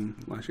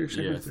second or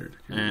third,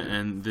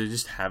 and they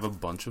just have a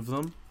bunch of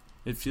them.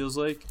 It feels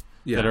like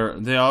they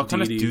all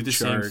kind of do the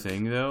Chark, same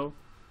thing though.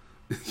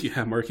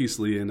 Yeah, Marquise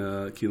Lee and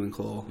Keelan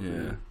Cole.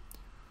 Yeah.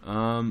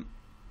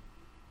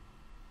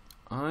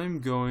 I'm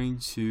going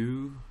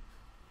to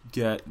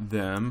get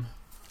them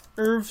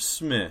Irv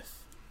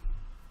Smith.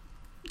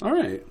 All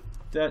right.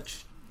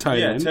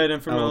 Tight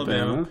end from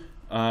Alabama.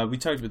 We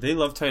talked about they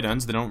love tight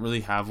ends. They don't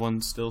really have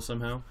one still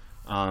somehow.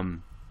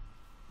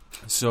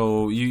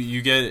 So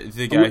you get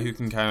the guy who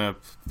can kind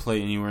of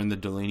play anywhere in the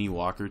Delaney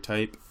Walker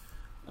type.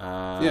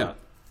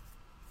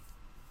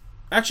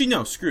 Actually,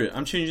 no, screw it.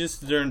 I'm changing this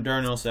to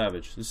Darnell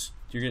Savage.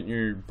 You're getting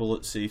your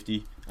bullet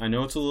safety. I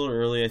know it's a little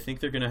early. I think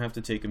they're going to have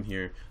to take him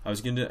here. I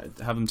was going to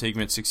have them take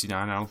him at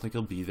 69. I don't think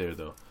he'll be there,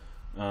 though.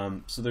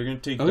 So they're going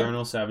to take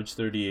Darnell Savage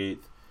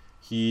 38th.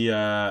 He,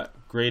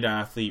 great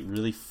athlete,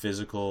 really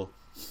physical.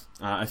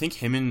 I think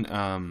him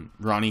and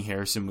Ronnie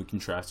Harrison would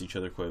contrast each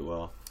other quite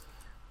well.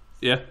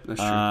 Yeah,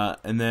 that's true.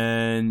 And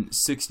then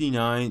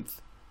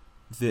 69th.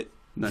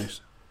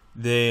 Nice.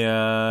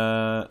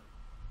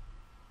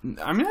 I'm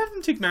going to have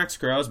them take Max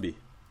Crosby,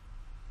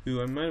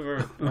 who I might have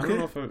already, I don't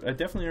know if I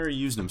definitely already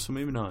used him, so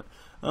maybe not.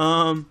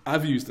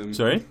 I've used him.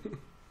 Sorry?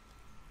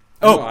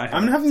 I'm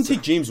going to have them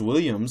take James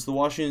Williams, the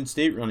Washington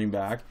State running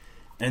back,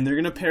 and they're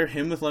going to pair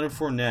him with Leonard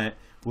Fournette.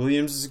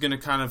 Williams is going to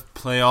kind of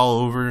play all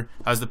over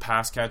as the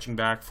pass-catching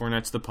back.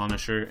 Fournette's the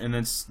punisher. And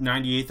then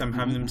 98th, I'm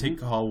having them take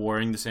Kahal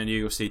Waring, the San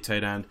Diego State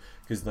tight end,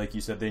 because like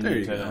you said, they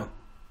need a tight end.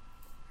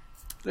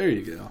 There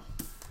you go.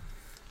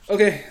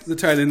 Okay, the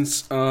tight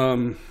ends.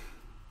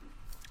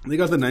 They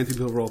got the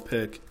 19th overall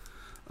pick.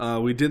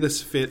 We did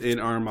this fit in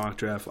our mock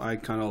draft. I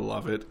kind of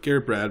love it.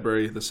 Garrett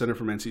Bradbury, the center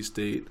from NC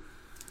State.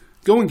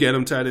 Go and get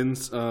him, tight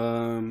ends. He's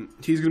going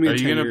to be a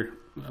 10-year.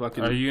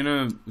 Are you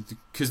going to...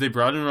 Because they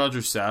brought in Roger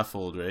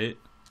Saffold, right?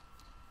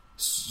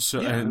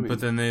 So, Yeah, but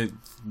then they.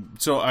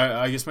 So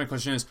I guess my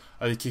question is: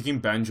 are they kicking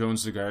Ben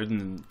Jones to guard?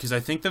 Because I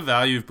think the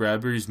value of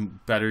Bradbury is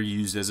better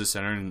used as a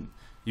center, and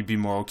you'd be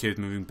more okay with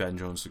moving Ben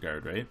Jones to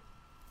guard, right?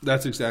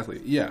 That's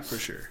exactly, yeah, for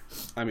sure.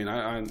 I mean,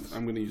 I'm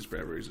going to use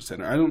Bradbury as a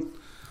center. I don't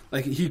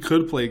like he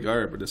could play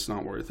guard, but it's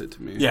not worth it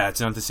to me. Yeah,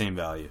 it's not the same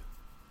value.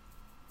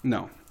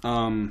 No,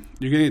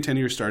 you're getting a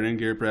 10-year starter in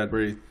Garrett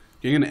Bradbury.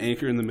 You're getting an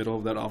anchor in the middle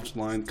of that offensive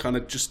line, kind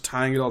of just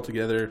tying it all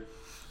together.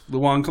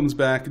 Luan comes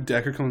back,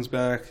 Decker comes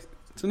back.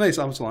 It's a nice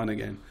offensive line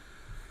again.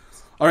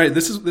 All right,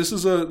 this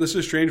is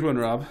a strange one,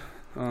 Rob.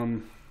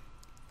 You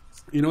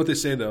know what they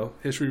say though?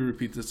 History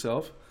repeats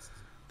itself.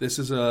 This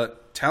is a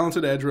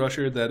talented edge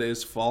rusher that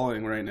is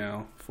falling right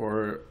now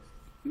for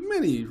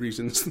many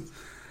reasons.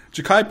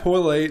 Ja'Kai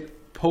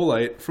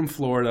Polite from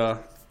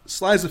Florida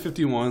slides to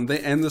 51. They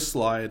end the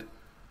slide.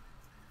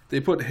 They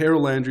put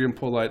Harold Landry and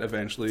Polite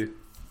eventually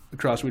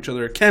across from each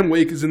other. Cam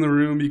Wake is in the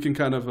room. You can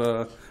kind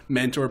of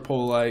mentor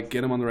Polite,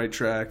 get him on the right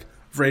track.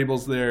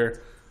 Vrabel's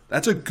there. I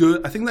think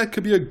that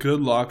could be a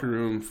good locker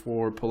room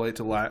for Polite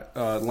to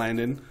land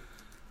in.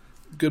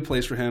 Good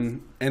place for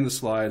him and the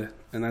slide,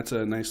 and that's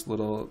a nice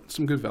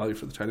some good value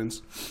for the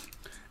Titans.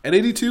 At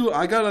 82,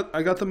 I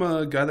got them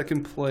a guy that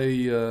can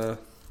play the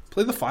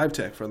 5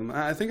 tech for them.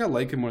 I think I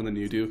like him more than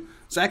you do.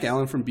 Zach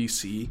Allen from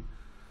BC.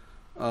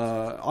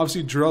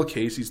 Obviously, Jarrell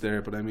Casey's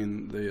there, but I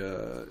mean,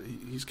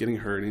 he's getting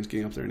hurt and he's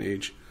getting up there in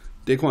age.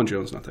 Daquan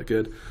Jones not that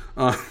good.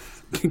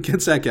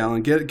 Get Zach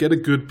Allen, get a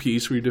good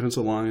piece for your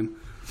defensive line,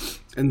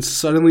 and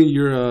suddenly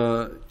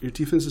your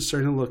defense is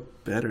starting to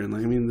look better. And I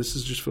mean, this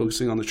is just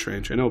focusing on the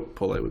trench. I know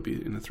Polite would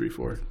be in a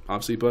 3-4,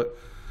 obviously, but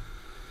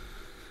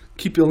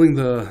keep building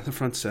the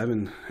front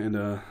seven and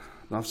the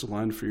offensive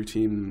line for your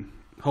team.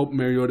 Hope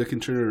Mariota can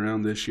turn it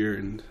around this year.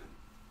 And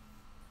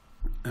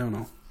I don't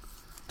know.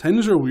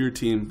 Titans are a weird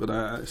team, but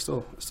I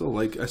still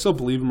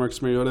believe in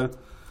Marcus Mariota.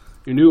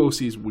 Your new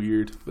OC is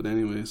weird, but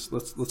anyways,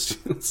 let's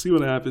see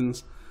what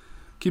happens.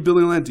 Keep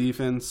building on that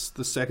defense.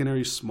 The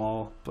secondary is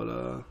small,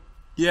 but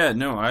yeah,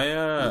 no,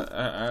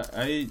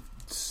 I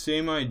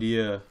same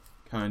idea,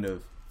 kind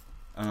of.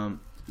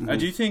 I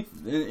do think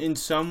in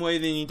some way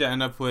they need to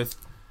end up with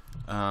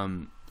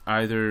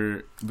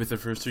either with the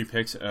first 3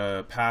 picks,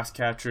 pass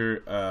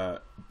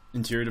catcher,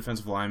 interior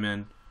defensive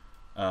lineman,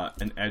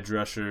 an edge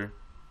rusher,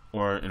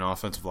 or an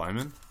offensive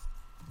lineman.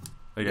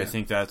 I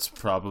think that's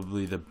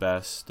probably the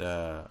best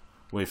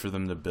way for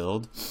them to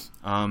build.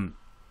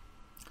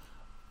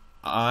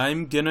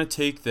 I'm gonna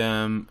take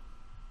them.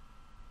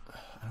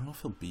 I don't know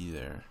if he'll be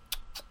there.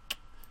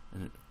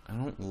 And I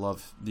don't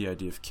love the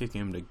idea of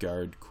kicking him to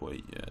guard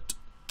quite yet.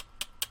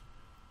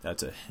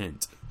 That's a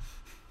hint.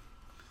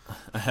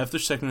 I have their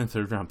 2nd and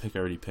 3rd round pick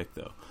already picked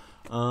though.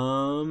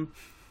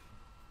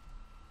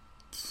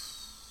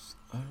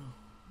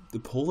 The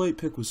Polite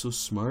pick was so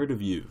smart of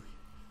you.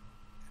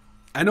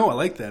 I know, I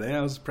like that.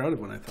 I was proud of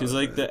when I thought.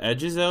 Because the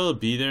edges that will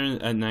be there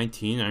at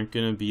 19 aren't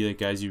gonna be the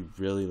guys you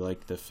really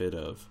like the fit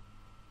of.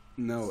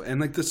 No,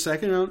 and the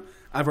 2nd round,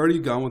 I've already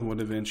gone with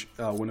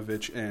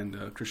Winovich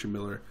and Christian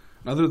Miller.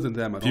 Other than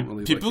them, I don't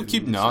really. People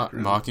keep not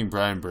mocking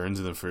Brian Burns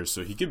in the first,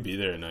 so he could be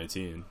there at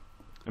 19.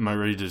 Am I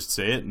ready to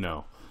say it?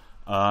 No.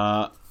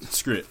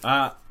 Screw it.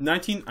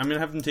 19. I'm gonna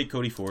have them take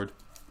Cody Ford,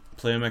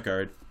 play him at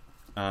guard.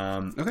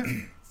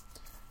 Okay.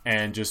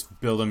 And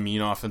just build a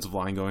mean offensive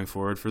line going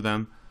forward for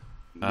them.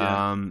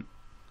 Yeah.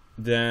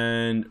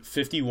 Then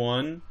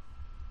 51,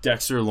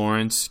 Dexter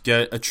Lawrence,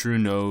 get a true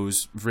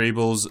nose.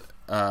 Vrabel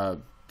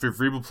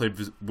played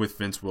with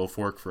Vince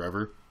Wilfork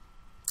forever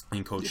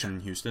and coached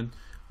in Houston.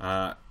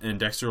 And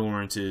Dexter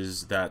Lawrence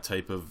is that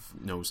type of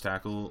nose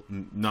tackle.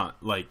 Not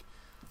like,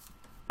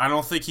 I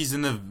don't think he's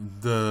in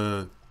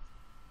the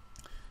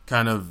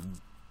kind of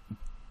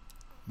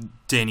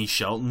Danny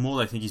Shelton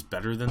mold. I think he's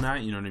better than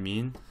that. You know what I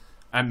mean?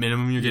 At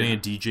minimum, you're getting a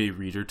DJ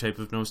Reader type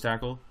of nose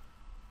tackle.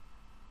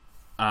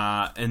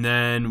 And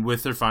then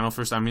with their final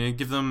first, I'm going to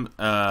give them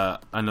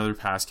another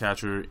pass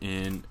catcher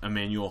in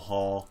Emmanuel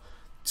Hall.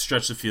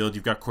 Stretch the field.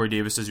 You've got Corey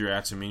Davis as your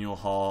X, Emmanuel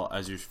Hall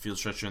as your field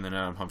stretcher, and then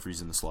Adam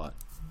Humphries in the slot.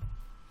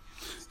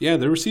 Yeah,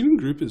 the receiving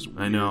group is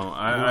weird. I know.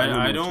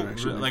 I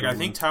don't like. I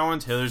think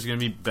Tywan Taylor is going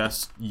to be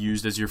best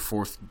used as your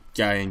 4th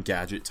guy in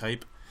gadget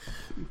type.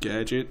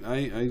 Gadget.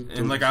 I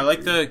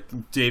like the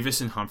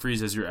Davis and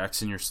Humphries as your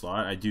X in your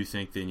slot. I do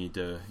think they need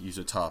to use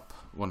a top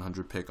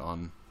 100 pick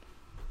on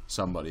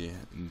somebody.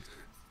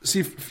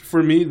 See,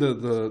 for me,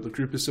 the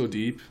group is so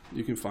deep,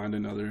 you can find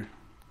another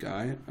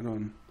guy.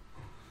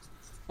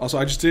 Also,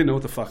 I just didn't know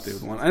what the fuck they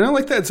would want. I don't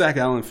like that Zach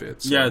Allen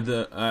fit. So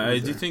yeah, I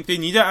do think they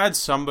need to add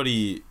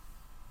somebody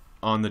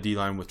on the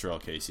D-line with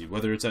Jarrell Casey,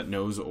 whether it's at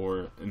nose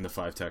or in the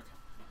 5 tech.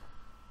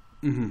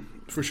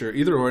 Mm-hmm, for sure.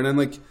 Either or. And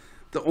then,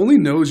 the only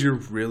nose you're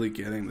really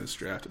getting this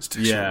draft is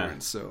Dexter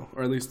Lawrence,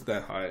 or at least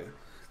that high.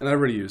 And I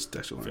already used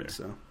Dexter Lawrence,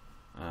 so.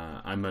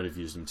 I might have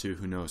used him too.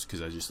 Who knows?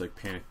 Because I just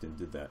panicked and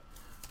did that.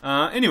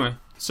 Anyway,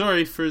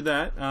 sorry for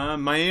that.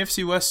 My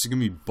AFC West is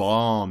going to be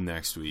bomb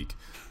next week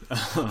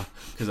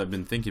because I've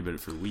been thinking about it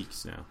for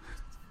weeks now.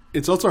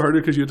 It's also harder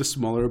because you had a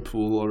smaller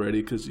pool already.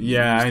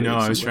 I know.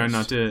 I was trying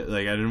not to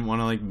I didn't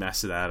want to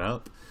mess that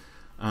up.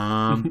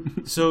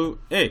 So,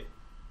 hey,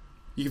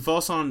 you can follow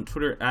us on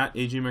Twitter at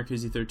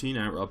AJMarchese13,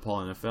 at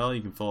RobPaulNFL.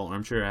 You can follow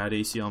Armchair at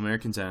ACL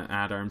Americans and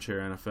at Armchair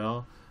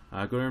NFL.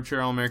 Go to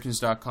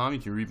ArmchairAllAmericans.com. You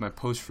can read my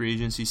post-free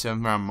agency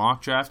 7th round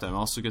mock draft. I've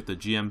also got the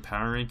GM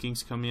power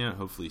rankings coming out,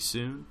 hopefully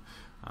soon.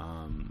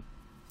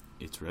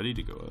 It's ready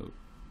to go out,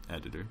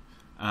 editor.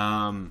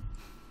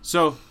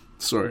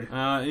 Sorry.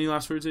 Any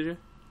last words, AJ?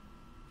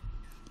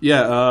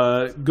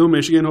 Yeah, go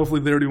Michigan.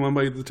 Hopefully they already won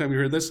by the time you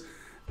heard this.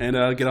 And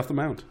get off the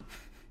mound.